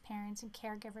 educators, parents, and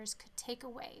caregivers could take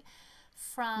away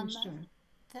For from sure.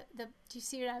 the do you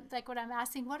see what I'm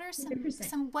asking? What are 100%.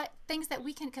 some what things that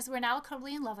we can, because we're now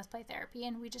totally in love with play therapy,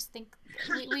 and we just think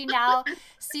we now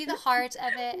see the heart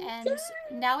of it, and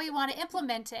now we want to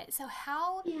implement it. So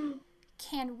how Yeah.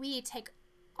 can we take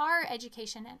our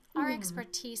education and our Yeah.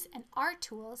 expertise and our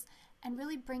tools and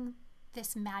really bring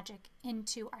this magic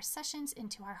into our sessions,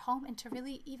 into our home, and to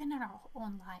really even in our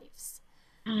own lives?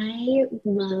 I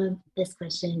love this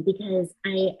question because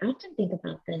I often think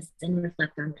about this and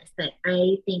reflect on this. That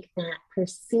I think that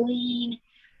pursuing,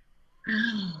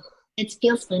 oh, it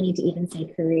feels funny to even say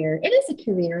career. It is a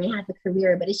career. I have a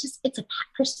career, but it's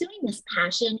pursuing this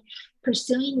passion,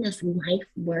 pursuing this life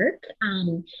work,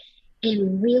 and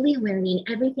really learning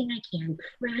everything I can,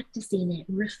 practicing it,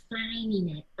 refining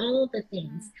it, all the Mm,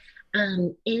 things,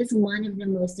 is one of the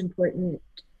most important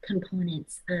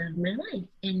components of my life.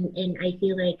 And I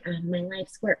feel like my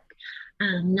life's work,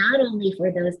 not only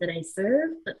for those that I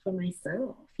serve, but for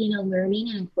myself, learning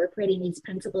and incorporating these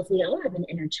principles. We all have an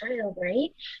inner child, right?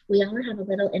 We all have a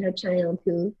little inner child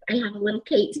who I have a little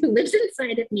Kate who lives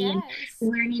inside of me, and yes.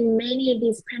 learning many of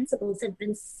these principles have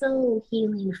been so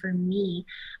healing for me.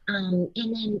 And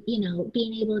then,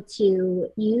 being able to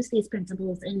use these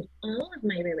principles in all of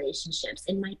my relationships,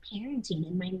 in my parenting,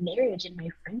 in my marriage, in my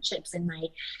friendships, in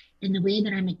the way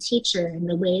that I'm a teacher, in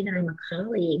the way that I'm a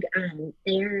colleague.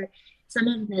 They're some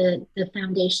of the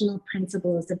foundational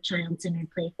principles of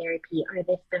child-centered play therapy are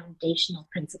the foundational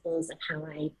principles of how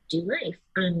I do life,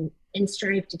 and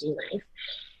strive to do life.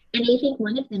 And I think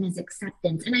one of them is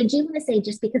acceptance. And I do want to say,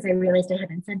 just because I realized I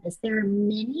haven't said this, there are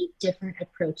many different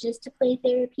approaches to play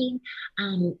therapy.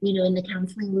 In the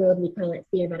counseling world, we call it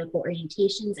theoretical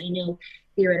orientations. I know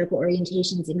theoretical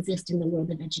orientations exist in the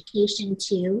world of education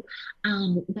too.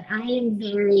 But I'm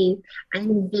very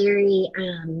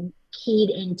keyed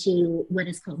into what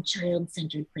is called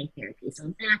child-centered play therapy.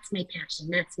 So that's my passion.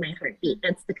 That's my heartbeat. Mm-hmm.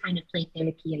 That's the kind of play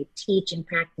therapy I teach and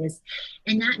practice,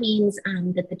 and that means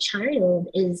that the child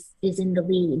is in the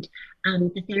lead.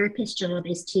 The therapist's job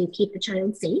is to keep the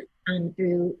child safe,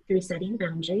 through setting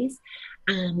boundaries,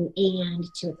 and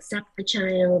to accept the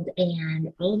child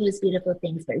and all those beautiful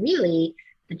things. But really,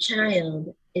 the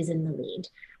child is in the lead.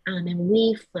 And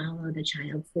we follow the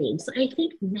child's lead. So I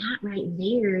think that right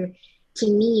there, to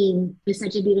me, is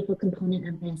such a beautiful component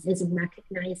of this, is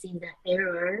recognizing that there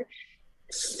are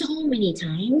so many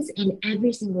times and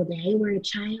every single day where a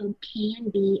child can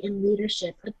be in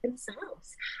leadership of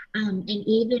themselves, and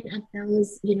even of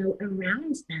those,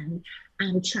 around them.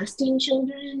 Trusting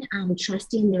children,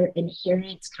 trusting their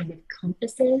inherent kind of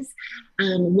compasses,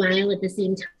 while at the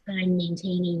same time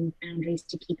maintaining boundaries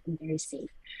to keep them very safe.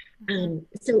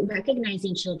 So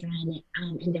recognizing children,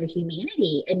 and their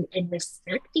humanity, and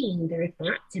respecting their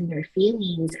thoughts and their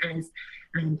feelings as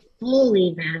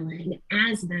fully valid,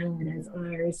 as valid as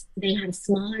ours. They have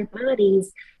smaller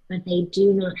bodies, but they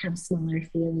do not have smaller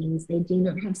feelings. They do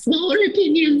not have smaller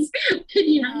opinions.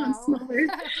 Have smaller,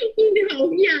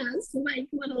 yes, like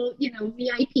little,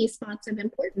 VIP spots of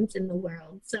importance in the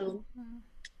world. So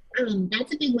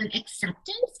that's a big one.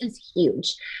 Acceptance is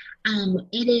huge.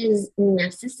 It is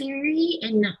necessary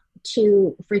and not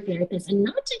for therapists, and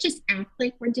not to just act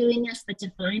like we're doing this, but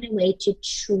to find a way to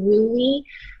truly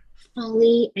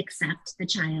fully accept the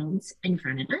child in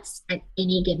front of us at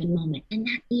any given moment. And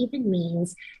that even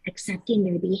means accepting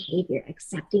their behavior,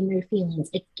 accepting their feelings.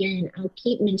 Again, I'll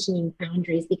keep mentioning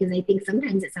boundaries because I think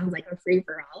sometimes it sounds like a free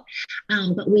for all,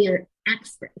 but we are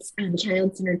experts.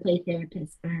 Child-centered play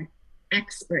therapists are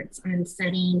experts on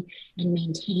setting and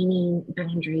maintaining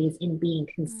boundaries and being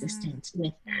consistent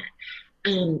with that,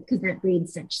 because that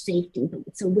breeds such safety.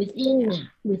 But so within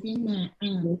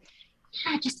that,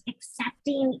 just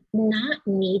accepting not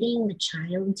needing the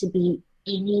child to be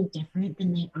any different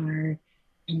than they are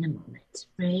in the moment,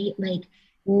 right? Like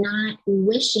not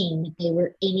wishing that they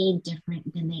were any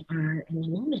different than they are in the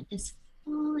moment. This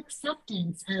full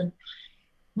acceptance of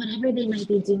whatever they might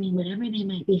be doing, whatever they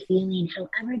might be feeling,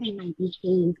 however they might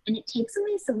behave. And it takes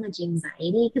away so much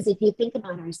anxiety, because if you think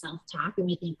about our self-talk and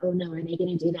we think, oh no, are they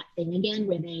going to do that thing again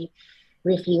where they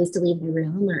refuse to leave the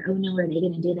room? Or, oh no, are they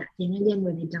going to do that thing again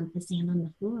where they dump the sand on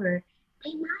the floor?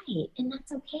 They might, and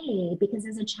that's okay, because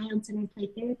as a child-centered play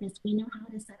therapist, we know how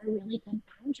to set a really good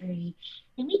boundary,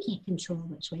 and we can't control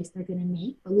what choice they're going to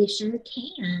make, but we sure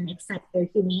can accept their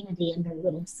humanity and their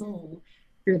little soul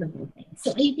through the whole thing.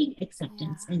 So I think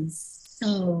acceptance is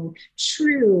so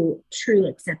true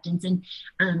acceptance. And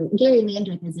Gary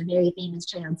Landreth is a very famous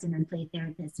child-centered play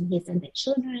therapist, and he said that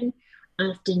children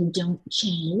often don't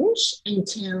change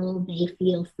until they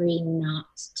feel free not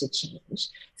to change.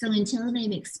 So until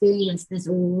they've experienced this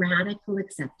radical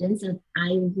acceptance of,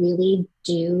 I really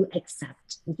do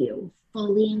accept you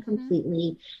fully and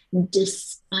completely,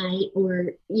 despite,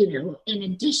 or, in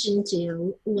addition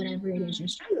to whatever it is you're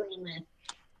struggling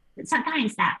with.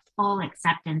 Sometimes that full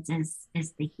acceptance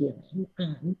is the healing.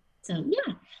 So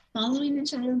following the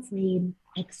child's lead,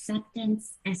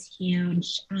 acceptance is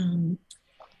huge.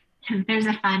 There's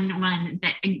a fun one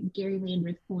that Gary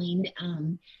Landreth coined,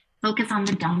 focus on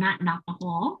the donut, not the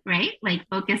hole, right? Like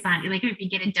focus on, like if you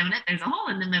get a donut, there's a hole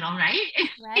in the middle, right?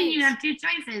 And you have two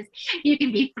choices. You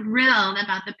can be thrilled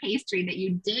about the pastry that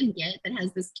you did get that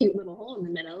has this cute little hole in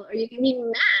the middle, or you can be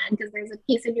mad because there's a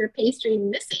piece of your pastry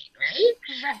missing, right?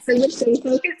 So which do we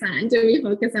focus on? Do we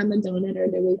focus on the donut, or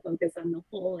do we focus on the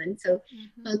hole? And so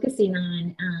focusing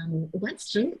on what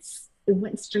strengths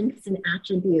and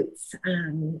attributes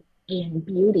and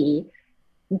beauty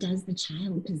does the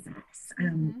child possess,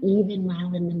 even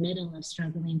while in the middle of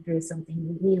struggling through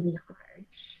something really hard.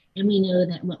 And we know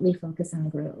that what we focus on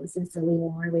grows. And so the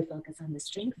more we focus on the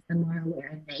strengths, the more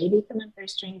aware they become of their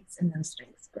strengths, and those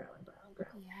strengths grow and grow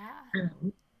and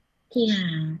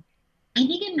grow. I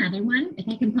think another one, if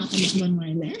I can pop in one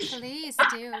more list. Please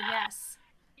do, yes.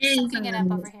 Soaking it up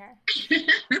over here.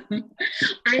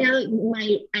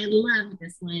 I love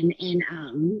this one. And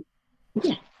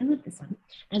I love this one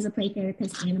as a play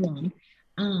therapist and a mom.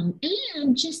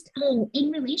 And just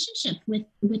in relationship with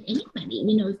anybody,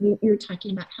 if you're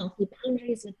talking about healthy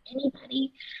boundaries with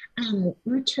anybody,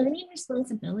 returning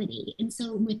responsibility. And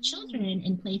so with children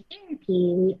in play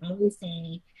therapy, we always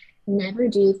say, never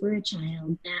do for a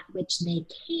child that which they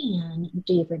can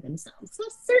do for themselves. So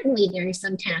certainly there are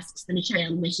some tasks that a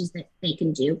child wishes that they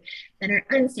can do that are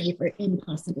unsafe or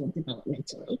impossible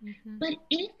developmentally. But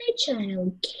if a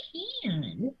child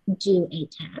can do a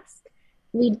task,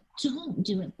 we don't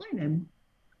do it for them.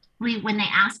 When they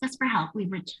ask us for help, we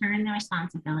return the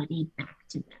responsibility back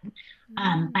to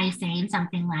them by saying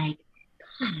something like,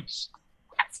 gosh,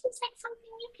 that seems like something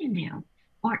you can do.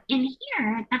 Or in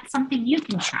here, that's something you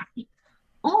can try.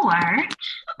 Or how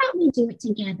about we do it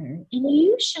together and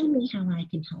you show me how I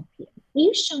can help you.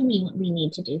 You show me what we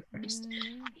need to do first.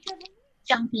 Because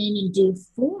jump in and do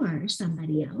for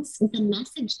somebody else. The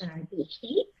message that our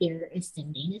behavior is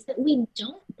sending is that we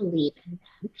don't believe in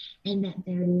them and that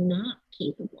they're not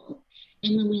capable.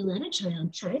 And when we let a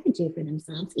child try to do for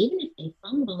themselves, even if they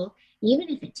fumble, even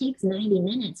if it takes 90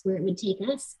 minutes where it would take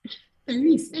us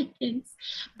 30 seconds,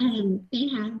 they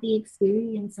have the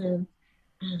experience of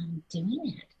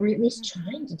doing it, or at least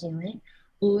trying to do it.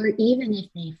 Or even if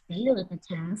they fail at the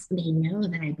task, they know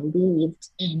that I believed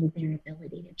in their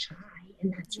ability to try.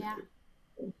 And that's really,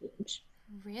 really huge.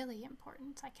 Really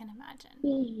important, I can imagine.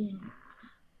 Yeah.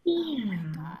 Oh my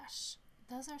Yeah. gosh.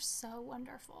 Those are so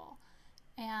wonderful.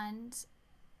 And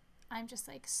I'm just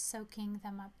like soaking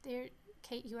them up there.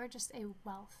 Kate, you are just a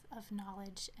wealth of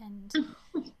knowledge, and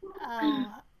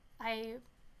oh, I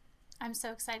I'm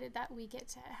so excited that we get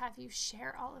to have you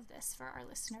share all of this for our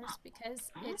listeners,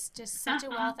 because it's just such a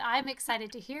wealth. I'm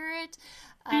excited to hear it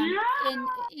in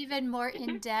even more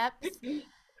in depth.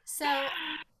 So,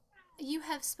 you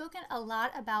have spoken a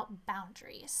lot about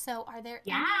boundaries. So, are there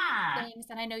any Yeah.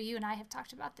 things, and I know you and I have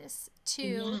talked about this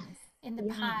too Yes. in the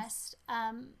Yes. past,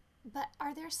 but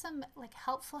are there some like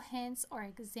helpful hints or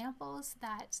examples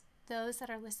that those that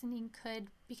are listening could,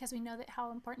 because we know that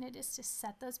how important it is to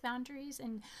set those boundaries.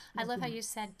 And I love how you Yes.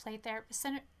 said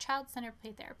child-centered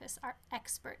play therapists are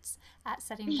experts at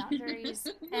setting boundaries.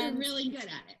 We're And really good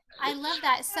at I love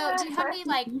that. So do you have any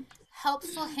like it.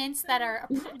 helpful hints that are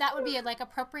that would be like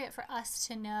appropriate for us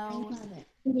to I know? love it.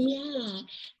 Yeah.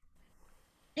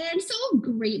 And I'm so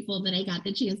grateful that I got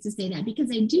the chance to say that,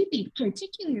 because I do think,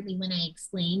 particularly when I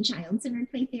explain child centered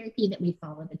play therapy, that we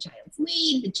follow the child's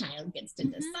lead, the child gets to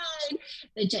decide.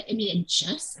 I mean, it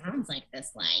just sounds like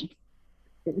this, like,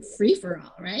 free for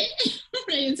all, right?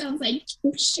 Right? It sounds like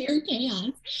sheer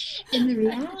chaos. And the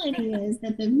reality is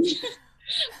that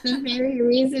the very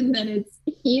reason that it's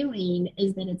healing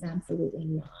is that it's absolutely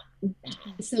not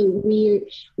that. So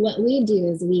what we do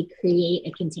is we create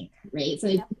a container, right? So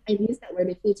Yep. I've used that word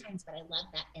a few times, but I love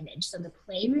that image. So the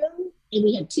playroom, and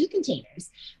we have two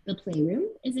containers. The playroom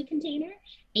is a container,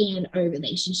 and our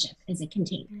relationship is a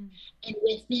container. And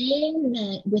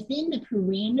within the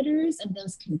parameters of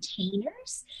those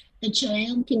containers, the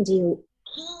child can do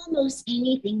almost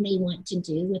anything they want to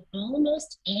do with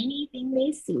almost anything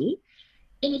they see.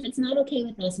 And if it's not okay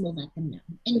with us, we'll let them know.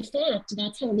 In fact,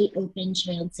 that's how we open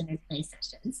child-centered play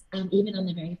sessions. Even on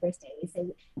the very first day, we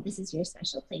say, this is your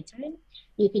special playtime.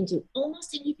 You can do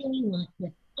almost anything you want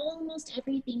with almost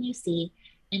everything you see.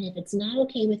 And if it's not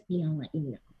okay with me, I'll let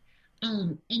you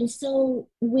know. And so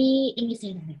we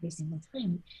say that every single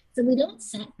time. So we don't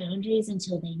set boundaries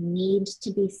until they need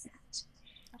to be set.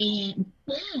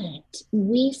 But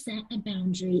we set a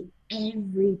boundary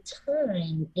every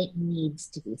time it needs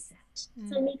to be set. Does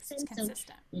that make sense? So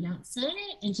we don't set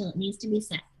it until it needs to be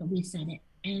set, but we set it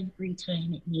every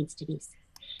time it needs to be set.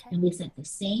 Okay. And we set the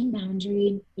same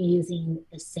boundary using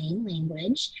the same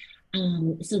language,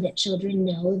 so that children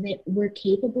know that we're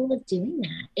capable of doing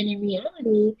that. And in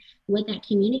reality, what that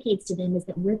communicates to them is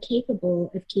that we're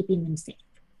capable of keeping them safe.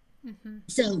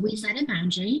 So we set a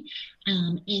boundary.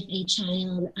 If a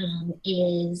child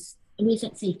we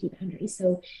set safety boundaries.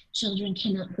 So children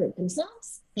cannot hurt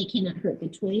themselves. They cannot hurt the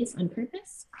toys on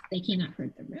purpose. They cannot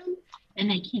hurt the room, and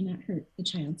they cannot hurt the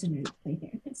child-centered play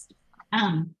therapist.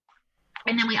 And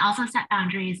then we also set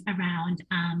boundaries around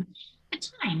the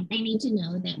time. They need to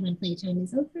know that when playtime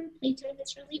is over, playtime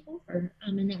is really over.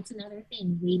 And that's another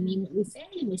thing. We mean what we say,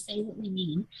 and we say what we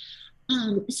mean.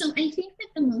 So I think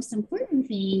that the most important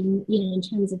thing, in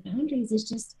terms of boundaries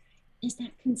is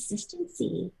that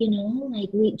consistency,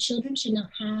 like children should not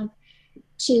have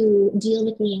to deal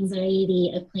with the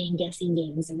anxiety of playing guessing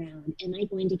games around, am I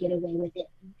going to get away with it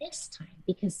this time?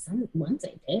 Because once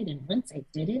I did, and once I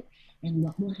did it, and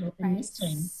what will happen this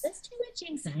time? That's too much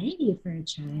anxiety for a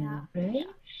child, right?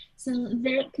 Yeah. So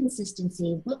that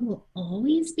consistency, what will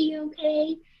always be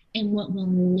okay and what will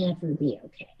never be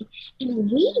okay.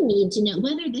 And we need to know,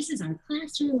 whether this is our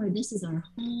classroom or this is our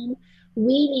home,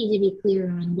 we need to be clear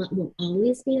on what will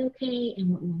always be okay and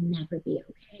what will never be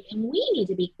okay. And we need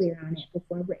to be clear on it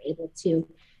before we're able to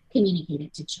communicate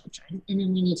it to children. And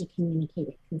then we need to communicate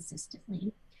it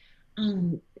consistently.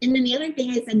 And then the other thing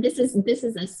I said, this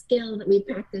is a skill that we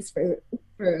practice for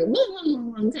a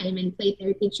long time in play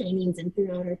therapy trainings and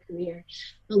throughout our career.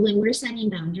 But when we're setting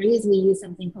boundaries, we use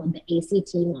something called the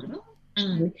ACT model.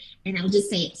 And I'll just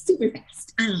say it super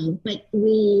fast. But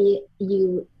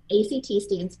ACT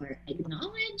stands for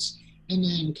acknowledge, and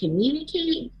then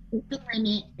communicate the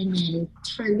limit, and then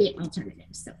target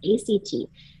alternatives. So ACT.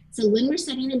 So when we're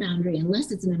setting a boundary,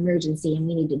 unless it's an emergency and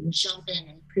we need to jump in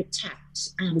and protect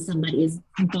somebody's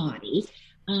body,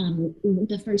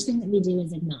 The first thing that we do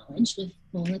is acknowledge with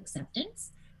full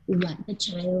acceptance what the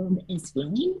child is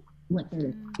feeling, what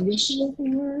they're wishing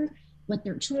for, what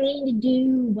they're trying to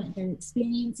do, what their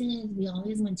experience is. We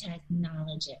always want to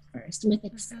acknowledge it first with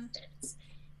acceptance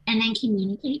and then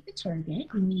communicate the target.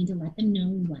 And we need to let them know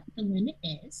what the limit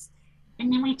is.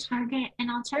 And then we target an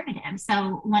alternative.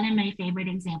 So, one of my favorite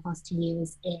examples to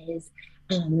use is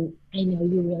I know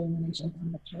you really want to jump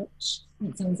on the couch.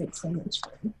 It sounds like so much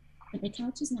fun, but the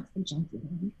couch is not for jumping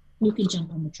on. You could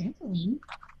jump on the trampoline.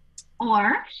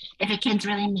 Or if a kid's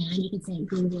really mad, you could say,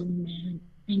 "You're really mad.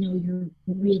 I know you're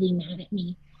really mad at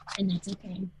me, and that's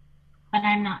okay. But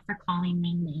I'm not for calling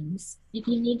mean names. If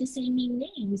you need to say mean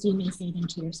names, you may say them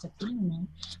to your stuffed animal,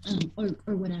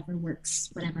 or whatever works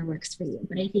for you.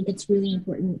 But I think it's really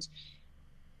important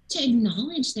to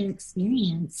acknowledge their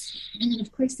experience, and then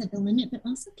of course set the limit, but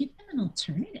also give them an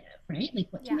alternative, right? Like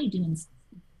what can they do instead?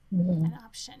 An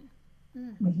option.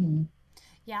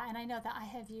 Yeah, and I know that I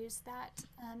have used that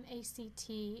ACT,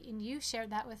 and you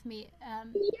shared that with me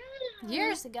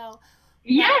years ago.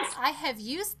 Yes. I have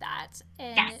used that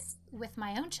with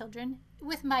my own children,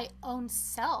 with my own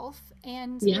self,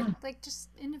 and with, like, just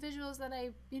individuals that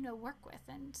I work with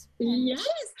and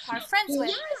are friends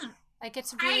with. Like,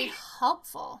 it's really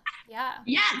helpful. Yeah.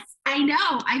 Yes, I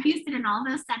know. I've used it in all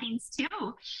those settings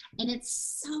too. And it's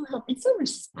so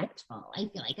respectful. I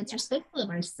feel like it's respectful of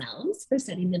ourselves for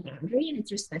setting the boundary, and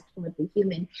it's respectful of the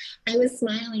human. I was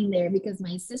smiling there because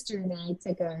my sister and I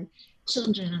took our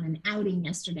children on an outing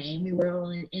yesterday, and we were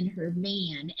all in her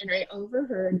van, and I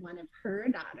overheard one of her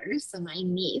daughters, so my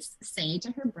niece, say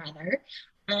to her brother,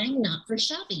 "I'm not for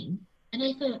shoving." And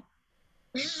I thought,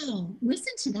 wow,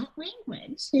 listen to that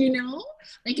language,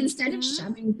 like instead of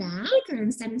shoving back, or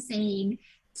instead of saying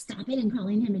stop it and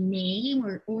calling him a name,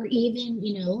 or even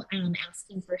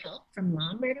asking for help from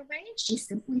mom right away, she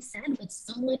simply said with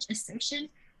so much assertion,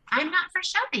 "I'm not for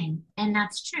shoving." And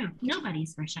that's true.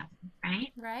 Nobody's for shoving,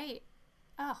 right.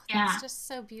 Oh, that's just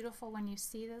so beautiful when you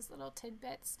see those little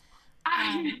tidbits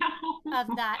of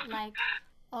that, like,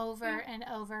 over and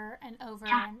over and over.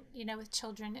 And with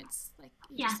children, it's like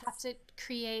you just have to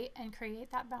create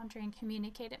that boundary and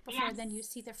communicate it before then you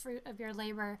see the fruit of your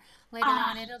labor later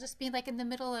on. It'll just be like in the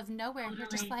middle of nowhere, and you're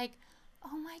just like,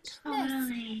 oh my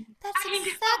goodness, that's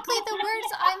exactly the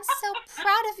words. I'm so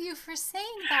proud of you for saying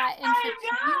that and for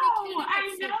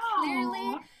communicating it so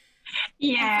clearly.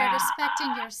 And for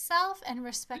respecting yourself and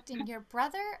respecting your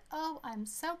brother. Oh, I'm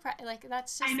so proud. Like,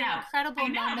 that's just an incredible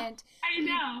moment. I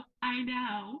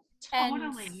know.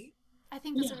 Totally. And I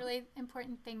think those are really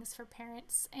important things for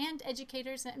parents and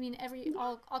educators. I mean,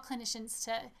 all clinicians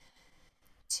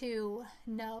to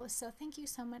know. So thank you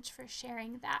so much for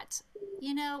sharing that.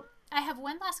 I have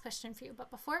one last question for you, but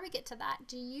before we get to that,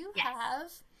 do you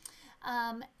have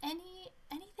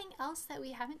anything else that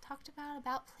we haven't talked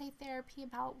about play therapy,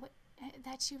 about what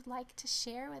that you'd like to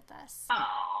share with us?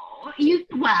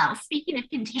 Well, speaking of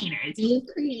containers, you've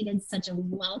created such a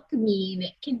welcoming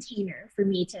container for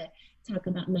me to talk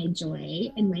about my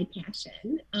joy and my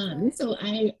passion. So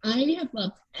I have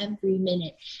loved every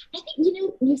minute. I think, when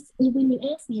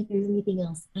you asked me if there's anything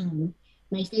else,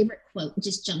 my favorite quote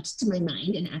just jumped to my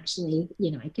mind, and actually,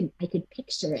 I could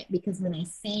picture it, because when I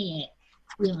say it,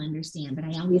 you'll understand. But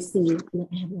I always see,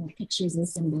 I have little pictures and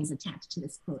symbols attached to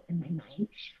this quote in my mind.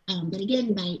 But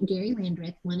again, by Gary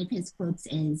Landreth, one of his quotes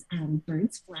is,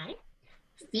 "Birds fly,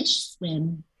 fish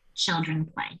swim, children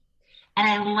play." And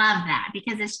I love that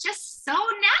because it's just so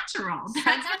natural.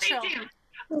 That's what they do.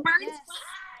 Birds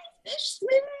fly, fish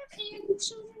swim, and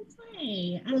children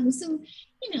play. So,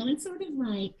 it's sort of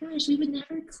like, gosh, we would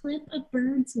never clip a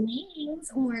bird's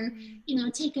wings, or,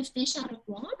 take a fish out of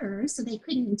water so they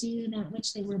couldn't do that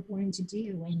which they were born to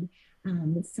do. And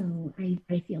so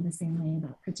I feel the same way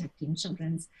about protecting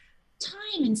children's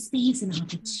time and space and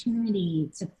opportunity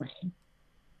to play.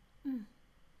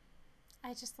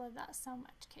 I just love that so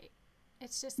much, Kate.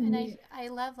 It's just, and I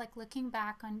love, like, looking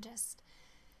back on just,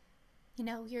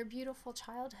 your beautiful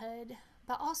childhood,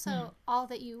 but also all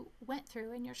that you went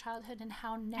through in your childhood, and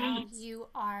how now you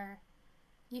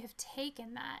have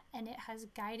taken that, and it has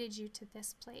guided you to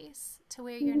this place, to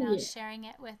where you're now sharing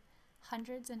it with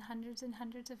hundreds and hundreds and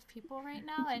hundreds of people right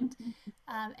now,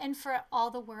 and for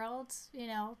all the world,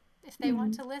 if they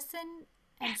want to listen.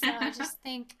 And so I just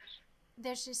think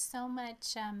there's just so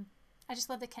much. I just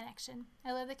love the connection.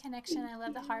 I love the connection. I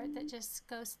love the heart that just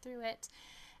goes through it.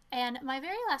 And my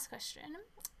very last question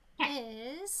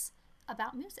is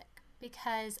about music,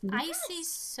 because I see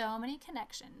so many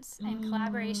connections and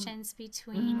collaborations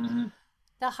between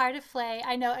The Heart of Play.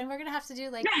 I know, and we're gonna have to do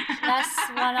like less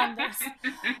one on this.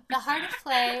 The Heart of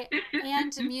Play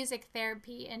and music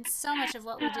therapy, and so much of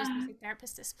what we do as music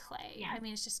therapists is play. Yes. I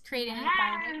mean, it's just creating an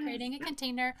environment, Yes. creating a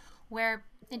container where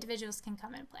individuals can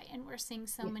come and play, and we're seeing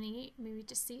so many. We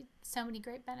just see so many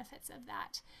great benefits of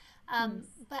that. Yes.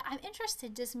 But I'm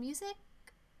interested. Does music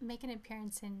make an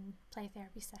appearance in play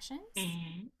therapy sessions,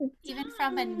 It even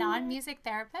from a does. non-music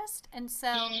therapist? And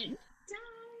so It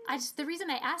the reason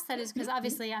I ask that is because does.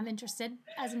 obviously I'm interested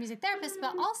as a music therapist,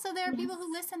 but also there are people who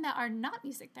Yes. listen that are not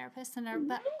music therapists and are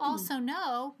but Right. also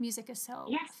know music is so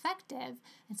Yes. effective.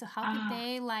 And so how could Oh,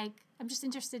 they like? I'm just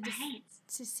interested right.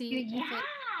 to see if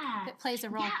Yeah. it plays a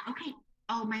role. Yeah. Okay.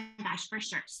 Oh my gosh, for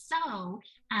sure. So,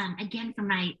 again, for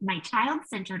my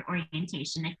child-centered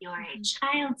orientation, if you're a Mm-hmm.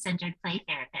 child-centered play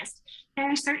therapist, there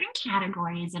are certain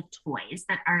categories of toys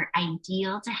that are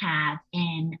ideal to have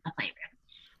in a playroom.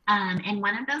 And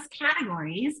one of those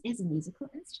categories is musical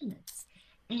instruments.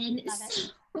 And Love it.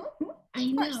 so I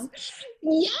Of course. know.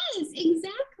 Yes,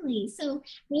 exactly. So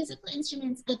musical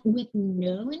instruments with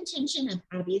no intention of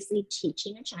obviously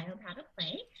teaching a child how to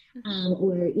play, Mm-hmm.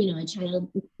 or a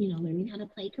child learning how to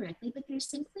play correctly, but they're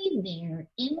simply there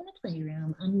in the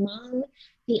playroom among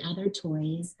the other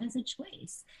toys as a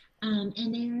choice. And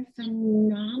they're a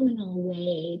phenomenal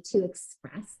way to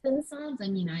express themselves. I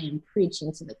mean, I am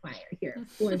preaching to the choir here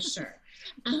for sure.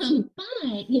 But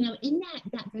in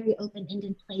that very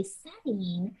open-ended play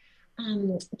setting,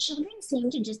 children seem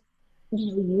to just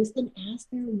use them as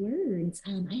their words.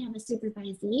 I have a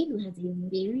supervisee who has a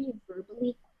very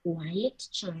verbally quiet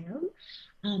child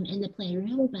in the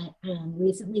playroom, but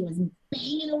recently was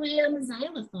banging away on the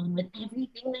xylophone with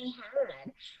everything they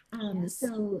had. Yes.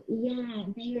 So yeah,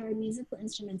 their musical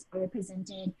instruments are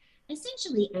presented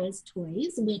essentially as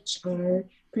toys, which are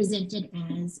presented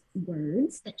as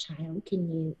words that child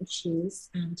can choose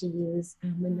to use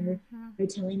when Mm-hmm. they're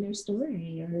telling their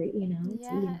story, or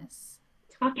Yes.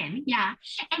 talking. Yeah.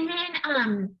 And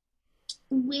then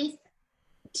with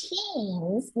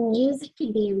teens, music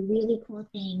can be a really cool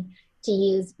thing to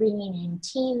use, bringing in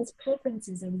teens'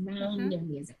 preferences Mm-hmm. around their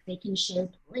music. They can share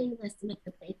playlists with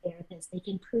the play therapist. They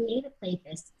can create a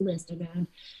playlist around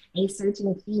a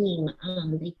certain theme.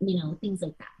 Things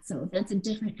like that. So that's a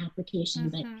different application,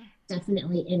 but Mm-hmm.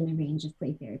 definitely in the range of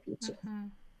play therapy too. Mm-hmm.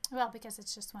 Well, because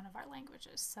it's just one of our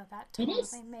languages, so that It is.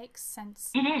 totally makes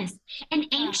sense. It is. And Uh,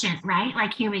 ancient, right?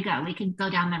 Like here we go. We could go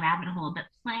down the rabbit hole, but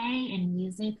play and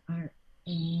music are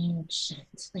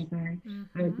ancient. Like our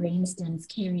mm-hmm. brain stems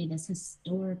carry this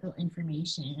historical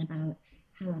information about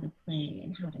how to play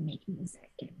and how to make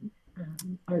music and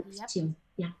art Yep. too.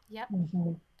 Yeah. Yep.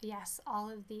 Mm-hmm. Yes, all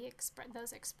of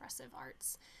those expressive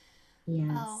arts. Oh,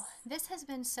 Yes. this has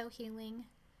been so healing,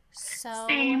 so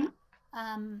Same.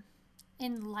 um,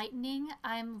 enlightening.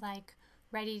 I'm like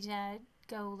ready to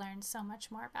go learn so much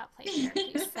more about play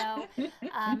therapy. So,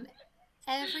 um,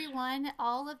 everyone,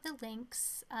 all of the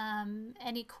links,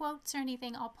 any quotes or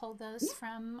anything, I'll pull those Yeah.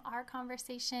 from our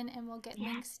conversation, and we'll get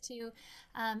Yeah. links to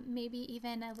maybe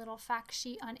even a little fact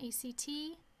sheet on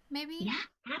ACT. Maybe Yeah.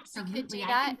 we could Absolutely. do I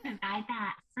that. can provide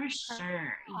that for Per-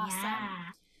 sure. awesome.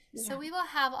 Yeah. So Yeah. we will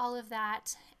have all of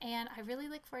that, and I really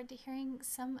look forward to hearing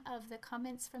some of the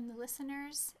comments from the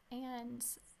listeners. And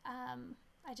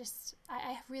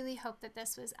I really hope that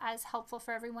this was as helpful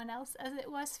for everyone else as it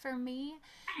was for me.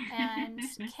 And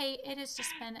Kate, it has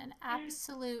just been an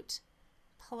absolute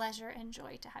pleasure and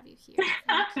joy to have you here.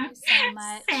 Thank you so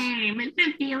much. Same.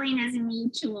 The feeling is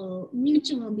mutual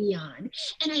beyond.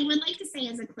 And I would like to say,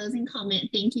 as a closing comment,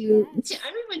 thank you to Yes.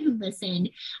 everyone who listened.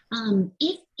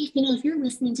 If you're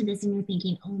listening to this and you're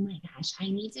thinking, oh my gosh, I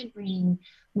need to bring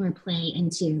more play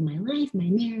into my life, my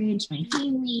marriage, my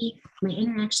family, my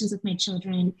interactions with my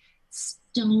children,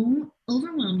 don't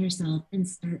overwhelm yourself and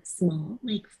start small,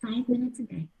 like 5 minutes a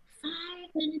day. 5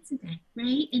 minutes a day,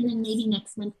 right? And then Yes. maybe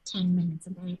next month, 10 minutes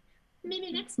a day, maybe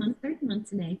Mm-hmm. next month, 30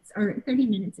 minutes a day, or 30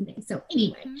 minutes a day. So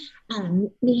anyway, Mm-hmm.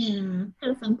 yeah,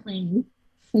 have fun playing.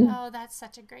 Oh, that's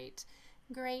such a great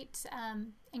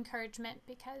encouragement,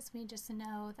 because we just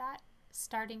know that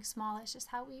starting small is just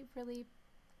how we really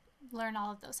learn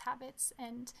all of those habits.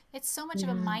 And it's so much of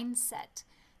a Yeah, mindset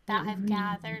that it I've really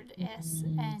gathered is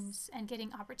is. and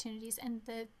getting opportunities. And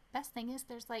the best thing is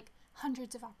there's like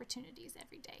hundreds of opportunities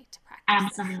every day to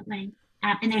practice this. Absolutely.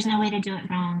 And there's no way So to do it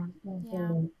wrong. yeah.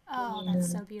 Mhm. Oh,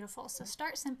 that's Yeah. so beautiful. So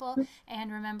start simple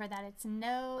and remember that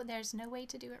there's no way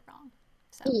to do it wrong.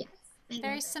 So Yes, I love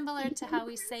very it. similar Thank to you, how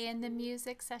we say in the Kristen.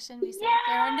 music session, we say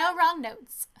there are no Yes. wrong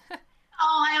notes.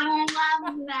 Oh, I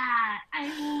love that. I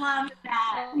love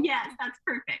that. Oh, Yes, that's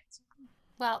perfect.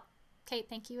 well, Kate,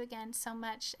 thank you again so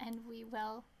much, and we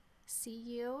will see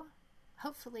you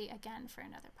hopefully again for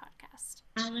another podcast.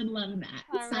 I would love that.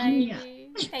 All Sign me up.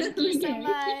 Thank you so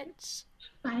much.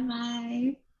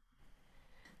 Bye-bye.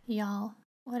 Y'all,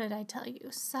 what did I tell you?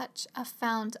 Such a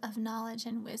fount of knowledge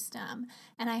and wisdom.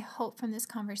 And I hope from this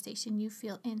conversation you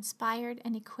feel inspired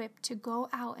and equipped to go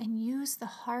out and use the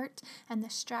heart and the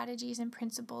strategies and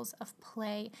principles of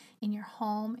play in your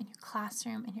home, in your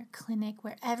classroom, in your clinic,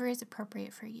 wherever is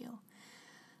appropriate for you.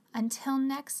 Until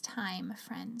next time,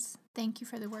 friends, thank you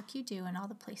for the work you do and all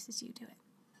the places you do it.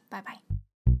 Bye-bye.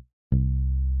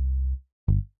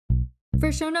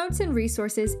 For show notes and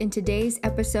resources in today's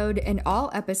episode and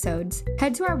all episodes,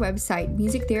 head to our website,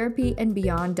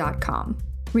 musictherapyandbeyond.com.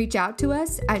 Reach out to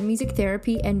us at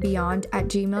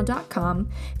musictherapyandbeyond@gmail.com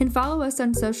and follow us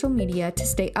on social media to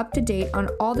stay up to date on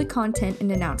all the content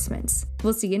and announcements.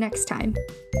 We'll see you next time.